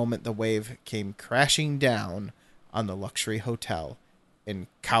of the moment the wave came crashing down on the luxury hotel in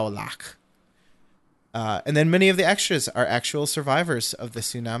Khao-Lak. And then many of the extras are actual survivors of the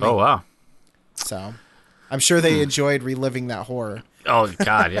tsunami. Oh wow! So, I'm sure they enjoyed reliving that horror. Oh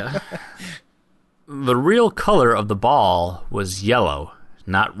god, yeah. The real color of the ball was yellow,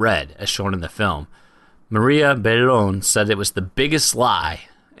 not red, as shown in the film. Maria Belon said it was the biggest lie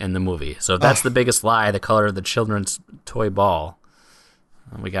in the movie. So if that's the biggest lie, the color of the children's toy ball,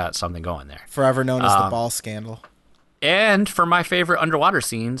 we got something going there. Forever known as the ball scandal. And for my favorite underwater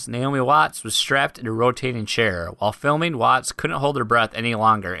scenes, Naomi Watts was strapped in a rotating chair. While filming, Watts couldn't hold her breath any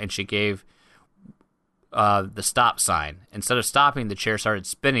longer, and she gave the stop sign. Instead of stopping, the chair started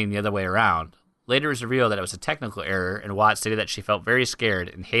spinning the other way around. Later, it was revealed that it was a technical error, and Watts stated that she felt very scared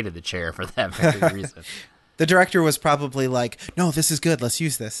and hated the chair for that very reason. The director was probably like, no, this is good. Let's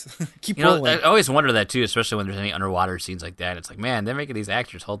use this. Keep rolling. I always wonder that, too, especially when there's any underwater scenes like that. It's like, man, they're making these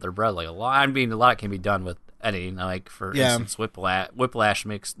actors hold their breath. Like a lot can be done with editing. Like, for instance, Whiplash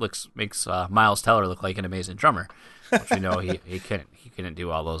makes Miles Teller look like an amazing drummer, which we know he couldn't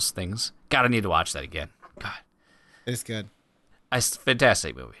do all those things. Gotta need to watch that again. God. It's good. It's a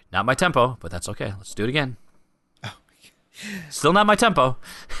fantastic movie. Not my tempo, but that's okay. Let's do it again. Oh. Still not my tempo.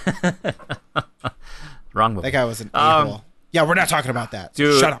 Wrong movie. That guy was an a-hole. Yeah, we're not talking about that.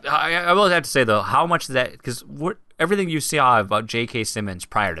 Dude, Shut up. I will have to say, though, how much of that... Because everything you saw about J.K. Simmons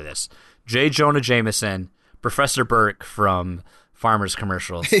prior to this, J. Jonah Jameson, Professor Burke from Farmers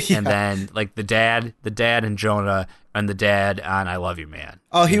commercials, and then like the dad and Jonah, and the dad on I Love You, Man.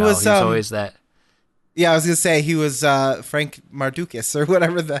 Oh, he was always that... Yeah, I was going to say he was Frank Mardukas or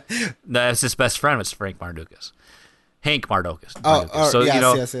whatever. That's his best friend was Frank Mardukas. Hank Mardukas. So,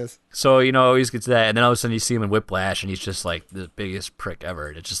 yes. So, he always gets that. And then all of a sudden you see him in Whiplash and he's just like the biggest prick ever.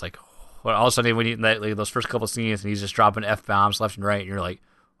 And it's just like, all of a sudden when those first couple scenes and he's just dropping F-bombs left and right and you're like,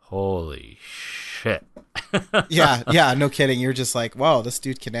 holy shit. yeah, no kidding. You're just like, wow, this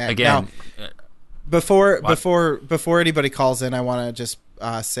dude can act. Again. Now, before anybody calls in, I want to just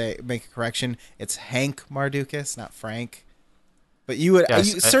make a correction. It's Hank Mardukas, not Frank. But you would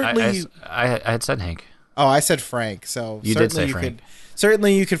certainly. I had said Hank. Oh, I said Frank. So you did say Frank.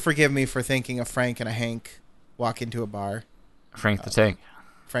 Certainly, you could forgive me for thinking a Frank and a Hank walk into a bar. Frank the Tank.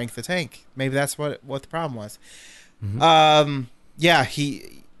 Frank the Tank. Maybe that's what the problem was. Mm-hmm. Yeah.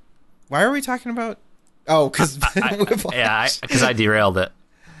 Why are we talking about? Oh, because because I derailed it.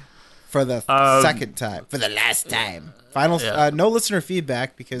 For the second time. For the last time. No listener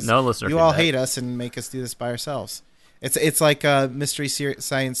feedback because you all hate us and make us do this by ourselves. It's like Mystery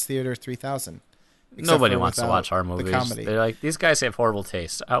Science Theater 3000. Nobody wants to watch our movies. They're like, these guys have horrible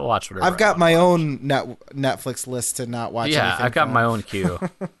taste. I'll watch whatever. I've got my own Netflix list to not watch anything. Yeah, I've got my own queue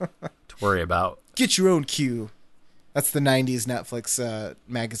to worry about. Get your own queue. That's the '90s Netflix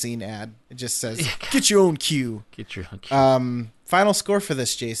magazine ad. It just says, "Get your own queue." Get your own queue. Final score for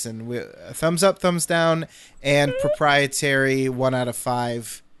this, Jason. Thumbs up, thumbs down, and proprietary 1 out of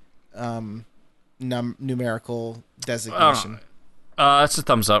 5 numerical designation. It's a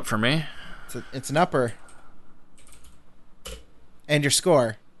thumbs up for me. It's an upper. And your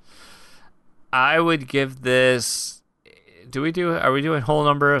score? I would give this. Are we doing whole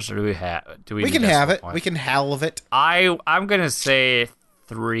numbers or do we have? We can have it. We can halve it. I'm gonna say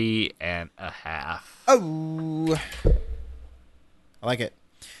 3.5. Oh, I like it.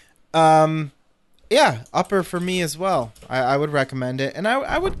 Yeah, upper for me as well. I would recommend it, and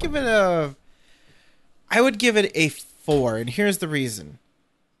I would give it a 4, and here's the reason.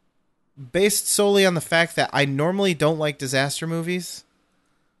 Based solely on the fact that I normally don't like disaster movies,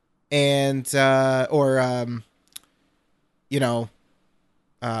 and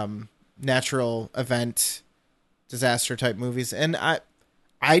natural event disaster type movies, and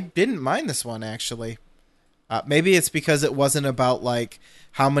I didn't mind this one actually. Maybe it's because it wasn't about like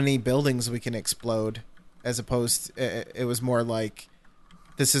how many buildings we can explode, as opposed it was more like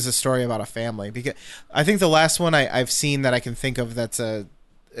this is a story about a family. Because I think the last one I've seen that I can think of that's a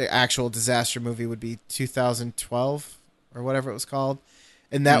actual disaster movie would be 2012 or whatever it was called,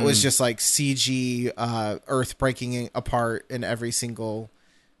 and that was just like CG Earth breaking apart in every single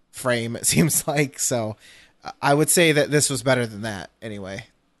frame, it seems like. So I would say that this was better than that anyway.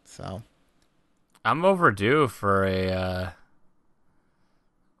 So I'm overdue for a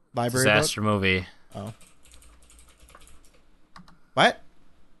library disaster book? movie. Oh, what?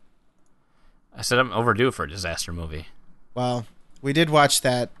 I said I'm overdue for a disaster movie. Well, we did watch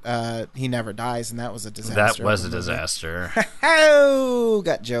that He Never Dies, and that was a disaster. That was a disaster. Oh,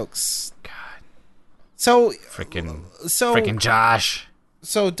 got jokes. God. So freaking Josh.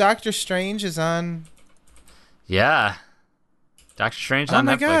 So Doctor Strange is on. Yeah, Doctor Strange on Netflix.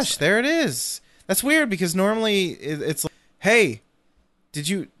 Oh my gosh, there it is. That's weird because normally it's like, hey,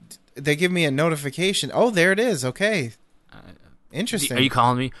 they give me a notification. Oh, there it is. Okay. Interesting. Are you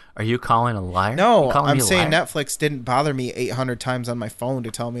calling me? Are you calling a liar? No, I'm saying Netflix didn't bother me 800 times on my phone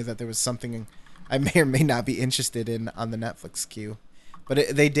to tell me that there was something I may or may not be interested in on the Netflix queue.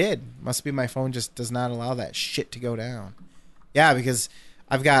 But they did. Must be my phone just does not allow that shit to go down. Yeah, because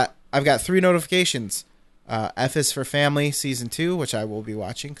I've got 3 notifications. F is for Family season 2, which I will be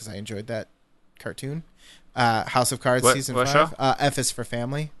watching because I enjoyed that cartoon. House of Cards season 5. F is for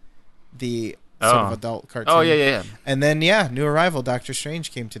Family, the sort of adult cartoon. Oh yeah. And then new arrival Doctor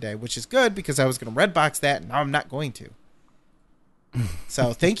Strange came today, which is good because I was going to Redbox that, and now I'm not going to.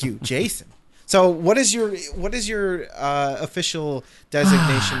 So thank you, Jason. So what is your official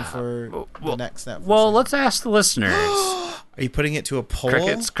designation for the next Netflix? Well, let's ask the listeners. Are you putting it to a poll?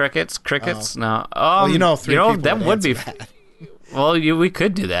 Crickets. No. Well, 3 people that would be. that. Well, we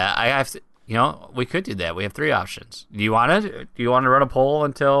could do that. I have to. We could do that. We have 3 options. Do you want to run a poll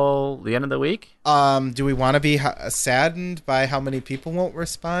until the end of the week? Do we want to be saddened by how many people won't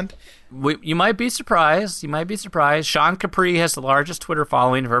respond? You might be surprised. Sean Capri has the largest Twitter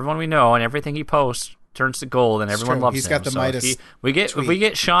following of everyone we know, and everything he posts turns to gold, and everyone loves him. He's got the Midas. If we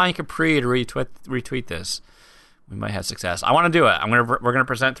get Sean Capri to retweet this, we might have success. I want to do it. We're gonna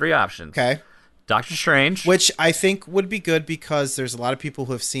present 3 options. Okay. Doctor Strange, which I think would be good because there's a lot of people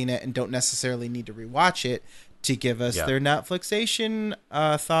who have seen it and don't necessarily need to rewatch it to give us their Netflixation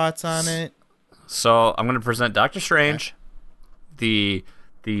thoughts on it. So I'm going to present Doctor Strange, the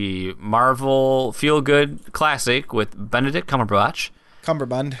Marvel feel-good classic with Benedict Cumberbatch.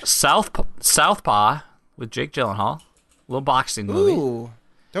 Southpaw with Jake Gyllenhaal, little boxing movie. Ooh,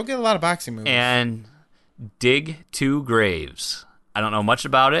 don't get a lot of boxing movies. And Dig 2 Graves. I don't know much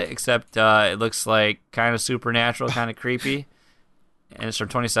about it, except it looks like kind of supernatural, kind of creepy. And it's from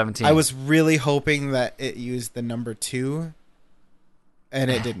 2017. I was really hoping that it used the number 2, and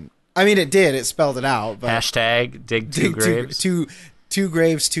it didn't. I mean, it did. It spelled it out. But hashtag dig 2 graves. Two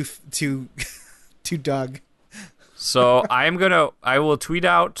graves, two Doug. So I will tweet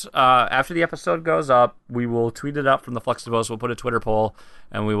out, after the episode goes up, we will tweet it up from the Flexibles. We'll put a Twitter poll,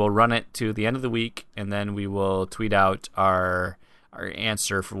 and we will run it to the end of the week, and then we will tweet out our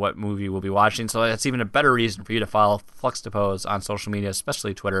answer for what movie we'll be watching. So that's even a better reason for you to follow Flextipose on social media,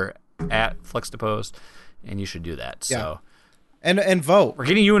 especially Twitter @Flextipose, and you should do that. So and vote. We're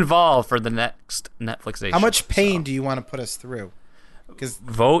getting you involved for the next Netflixation. How much pain do you want to put us through? Because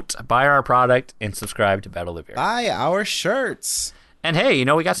vote, buy our product, and subscribe to Battle of the Beer. Buy our shirts. And hey,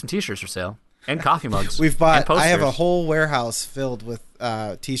 we got some T-shirts for sale and coffee mugs. We've bought. I have a whole warehouse filled with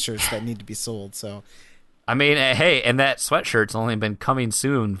T-shirts that need to be sold. So. I mean, hey, and that sweatshirt's only been coming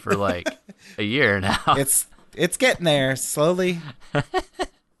soon for like a year now. It's getting there slowly.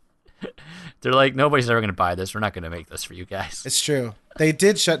 They're like, nobody's ever going to buy this. We're not going to make this for you guys. It's true. They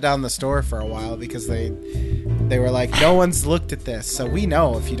did shut down the store for a while because they were like, no one's looked at this, so we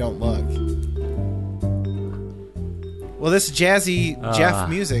know if you don't look. Well, this jazzy Jeff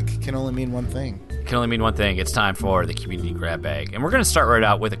music can only mean one thing. It can only mean one thing. It's time for the community grab bag. And we're going to start right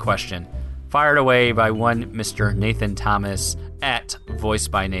out with a question fired away by one Mr. Nathan Thomas at Voice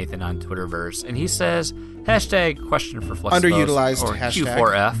by Nathan on Twitterverse. And he says, hashtag question for Flexibos. Underutilized or hashtag.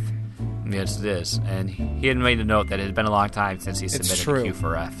 Q4F. Yes, it is. And he had made a note that it had been a long time since he submitted true. a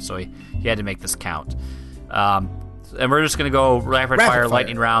Q4F. So he had to make this count. And we're just going to go rapid fire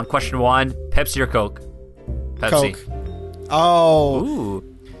lightning round. Question 1, Pepsi or Coke? Pepsi. Coke. Oh. Ooh.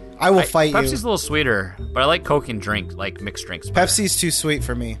 I will fight Pepsi's you. a little sweeter, but I like Coke and drink, like mixed drinks better. Pepsi's too sweet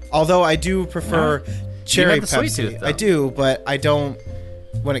for me. Although I do prefer cherry have the sweet Pepsi. tooth, though. I do, but I don't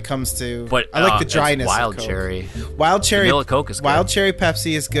when it comes to But I like the it's dryness wild of Coke. cherry. Wild cherry Vanilla Coke is good. Wild cherry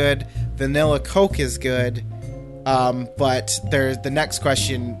Pepsi is good. Vanilla Coke is good. But there's the next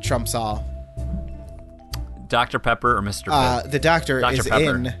question trumps all. Dr. Pepper or Mr. Pibb? The doctor Dr. is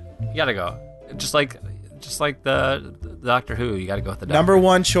Pepper. in. You gotta go. Just like the Doctor Who, you gotta go with the doctor. Number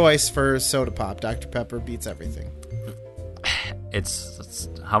one choice for soda pop. Dr. Pepper beats everything. It's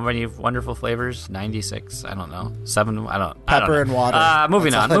how many wonderful flavors? 96? I don't know. 7? I don't Pepper know. and water.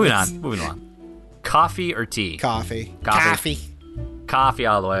 Moving That's on. all it is. Moving on. Coffee or tea? Coffee. Coffee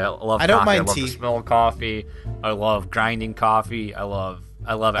all the way. I love I don't coffee. mind I love tea. the smell of coffee. I love grinding coffee. I love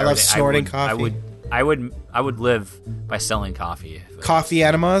everything. snorting coffee. I would live by selling coffee. Coffee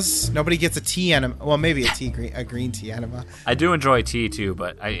enemas. Nobody gets a tea enema. Well, maybe a green tea enema. I do enjoy tea too,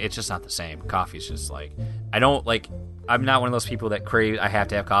 but it's just not the same. Coffee's just like I'm not one of those people that crave. I have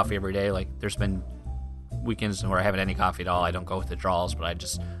to have coffee every day. Like there's been weekends where I haven't any coffee at all. I don't go with withdrawals, but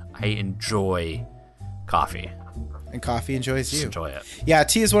I enjoy coffee. And coffee enjoys Just you. enjoy it. Yeah,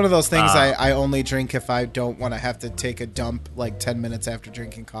 tea is one of those things I only drink if I don't want to have to take a dump like 10 minutes after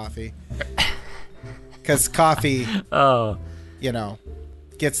drinking coffee. Because coffee,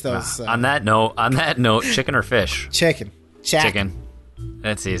 gets those... On that note, chicken or fish? Chicken. Chicken.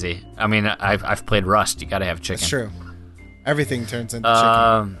 That's easy. I mean, I've played Rust. You got to have chicken. That's true. Everything turns into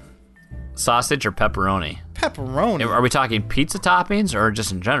chicken. Sausage or pepperoni? Pepperoni. Are we talking pizza toppings or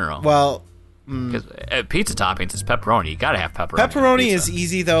just in general? Well... Because pizza toppings is pepperoni. You gotta have pepperoni. Pepperoni is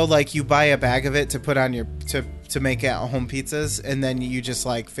easy though. Like you buy a bag of it to put on your to make at home pizzas, and then you just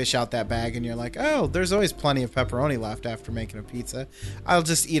like fish out that bag, and you're like, oh, there's always plenty of pepperoni left after making a pizza. I'll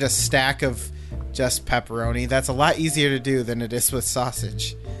just eat a stack of just pepperoni. That's a lot easier to do than it is with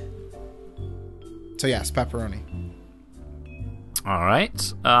sausage. So yes, pepperoni. All right.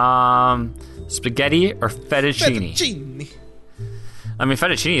 Spaghetti or fettuccine? Fettuccine. I mean,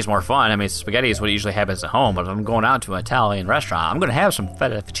 fettuccine is more fun. I mean, spaghetti is what usually happens at home, but if I'm going out to an Italian restaurant, I'm going to have some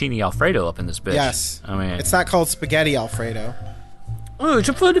fettuccine Alfredo up in this bitch. Yes. I mean, it's not called spaghetti Alfredo. Oh, it's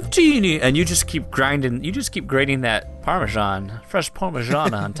a fettuccine. And you just keep grinding, grating that Parmesan, fresh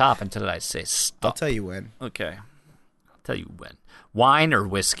Parmesan on top until I say stop. I'll tell you when. Okay. I'll tell you when. Wine or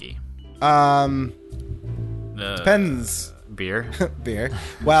whiskey? Depends. Beer? Beer.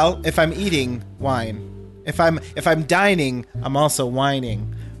 Well, if I'm eating, wine. If I'm dining, I'm also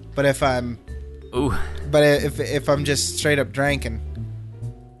whining. But if I'm just straight up drinking,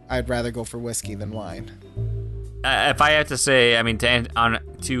 I'd rather go for whiskey than wine. If I have to say, I mean,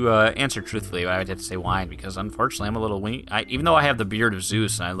 to answer truthfully, I would have to say wine because unfortunately I'm a little weak. Even though I have the beard of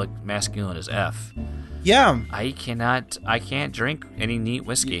Zeus and I look masculine as F. Yeah. I can't drink any neat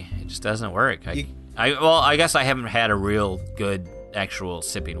whiskey. It just doesn't work. I guess I haven't had a real good actual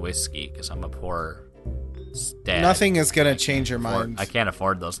sipping whiskey because I'm a poor dad. Nothing is going to change your mind. I can't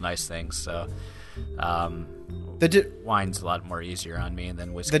afford those nice things, so wine's a lot more easier on me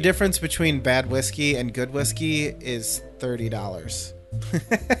than whiskey. The difference between bad whiskey and good whiskey is $30.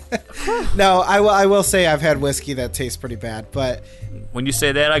 No, I will say I've had whiskey that tastes pretty bad, but when you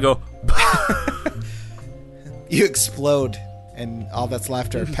say that, I go. You explode, and all that's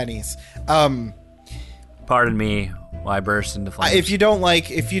left are pennies. Pardon me while I burst into flames. If you don't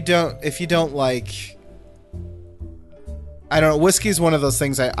like, I don't know. Whiskey's one of those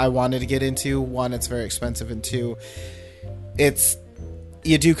things I wanted to get into. One, it's very expensive, and two,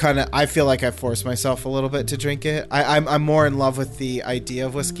 you do kind of. I feel like I forced myself a little bit to drink it. I'm more in love with the idea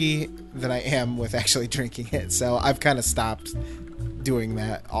of whiskey than I am with actually drinking it. So I've kind of stopped doing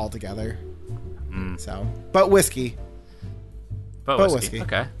that altogether. So, but whiskey. But whiskey.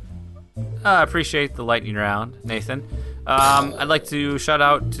 Okay. I appreciate the lightning round, Nathan. I'd like to shout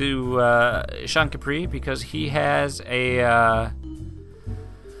out to Sean Capri because he has a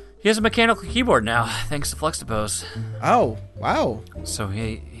He has a mechanical keyboard now, thanks to Fluxtapose. Oh, wow. So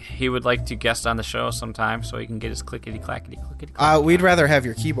he would like to guest on the show sometime so he can get his clickety-clackety. We'd rather have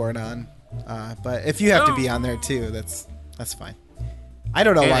your keyboard on. But if you have to be on there too, that's fine. I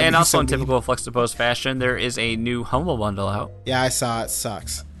don't know why. And also in typical Fluxtapose fashion, there is a new Humble Bundle out. Yeah, I saw it.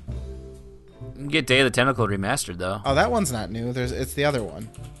 Sucks. You can get Day of the Tentacle remastered though. Oh, that one's not new. It's the other one.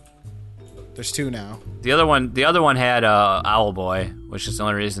 There's two now. The other one had Owlboy, which is the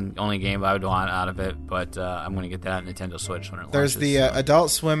only game I would want out of it. But I'm going to get that on Nintendo Switch when it launches. There's the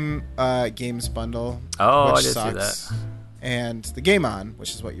Adult Swim games bundle. Oh, which I did sucks. see that. And the Game On,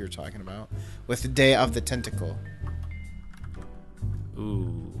 which is what you're talking about, with the Day of the Tentacle.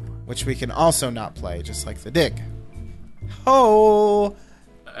 Ooh. Which we can also not play, just like the Dig. Oh.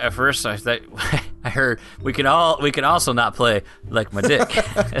 At first, I thought I heard we can also not play like my dick.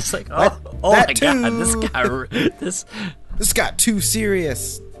 It's like, oh my god, this got too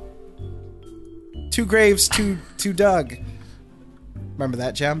serious. Two graves, too dug. Remember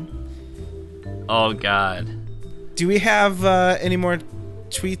that, Gem? Oh god. Do we have any more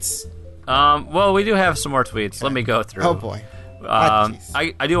tweets? Well, we do have some more tweets. Okay. Let me go through. Oh boy.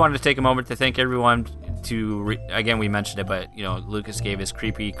 I do want to take a moment to thank everyone. Again, we mentioned it, but Lucas gave his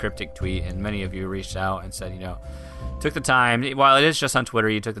creepy, cryptic tweet, and many of you reached out and said, took the time. While it is just on Twitter,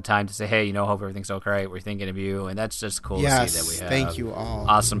 you took the time to say, hey, hope everything's okay. We're thinking of you, and that's just cool to see that we have. Thank you all.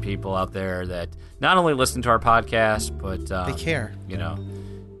 Awesome people out there that not only listen to our podcast, but they care.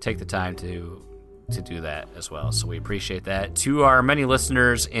 Take the time to do that as well. So we appreciate that. To our many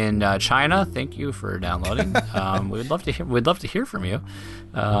listeners in China, thank you for downloading. We'd love to hear from you.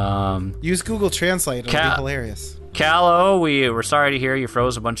 Use Google Translate. It'll be hilarious. Callow, we're sorry to hear you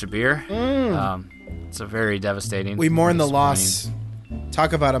froze a bunch of beer. It's a very devastating. We mourn the loss.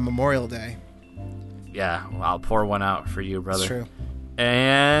 Talk about a Memorial Day. Yeah, well, I'll pour one out for you, brother. That's true.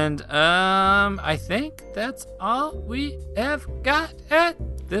 And I think that's all we have got at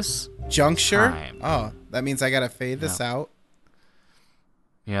this juncture. Time. Oh, that means I gotta fade this out.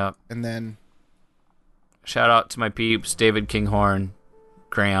 Yep. And then shout out to my peeps, David Kinghorn,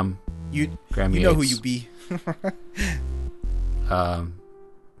 Graham. Graham Yates. Know who you be.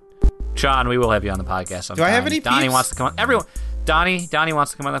 Sean, we will have you on the podcast sometime. Do I have any Donnie peeps? wants to come on. Everyone. Donnie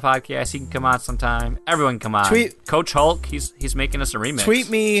wants to come on the podcast. He can come on sometime. Everyone can come on. Tweet Coach Hulk. He's making us a remix.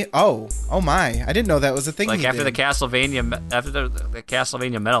 Tweet me. Oh my! I didn't know that was a thing. Like after the Castlevania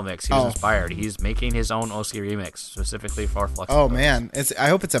metal mix, he was inspired. He's making his own OC remix specifically for Fluxtapose. Oh man! I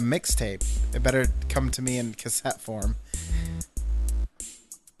hope it's a mixtape. It better come to me in cassette form.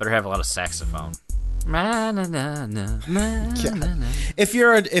 Better have a lot of saxophone. If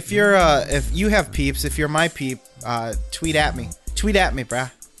you have peeps, if you're my peep, tweet at me. Tweet at me,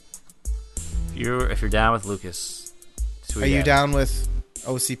 bruh. If you're down with Lucas, are you down with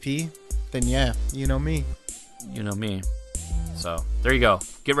OCP? Then yeah, you know me. You know me. So there you go.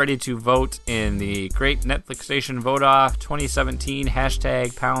 Get ready to vote in the Great Netflix Station Vote Off 2017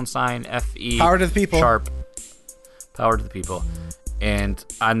 hashtag #FE. Power to the people. Sharp. Power to the people. And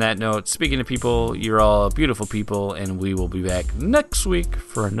on that note, speaking of people, you're all beautiful people, and we will be back next week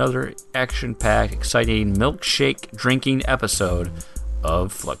for another action-packed, exciting milkshake drinking episode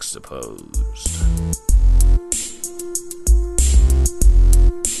of Fluxtapose.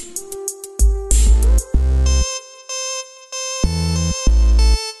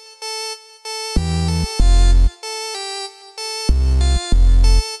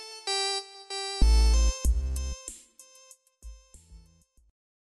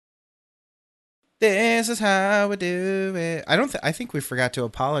 This is how we do it. I think we forgot to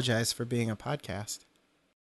apologize for being a podcast.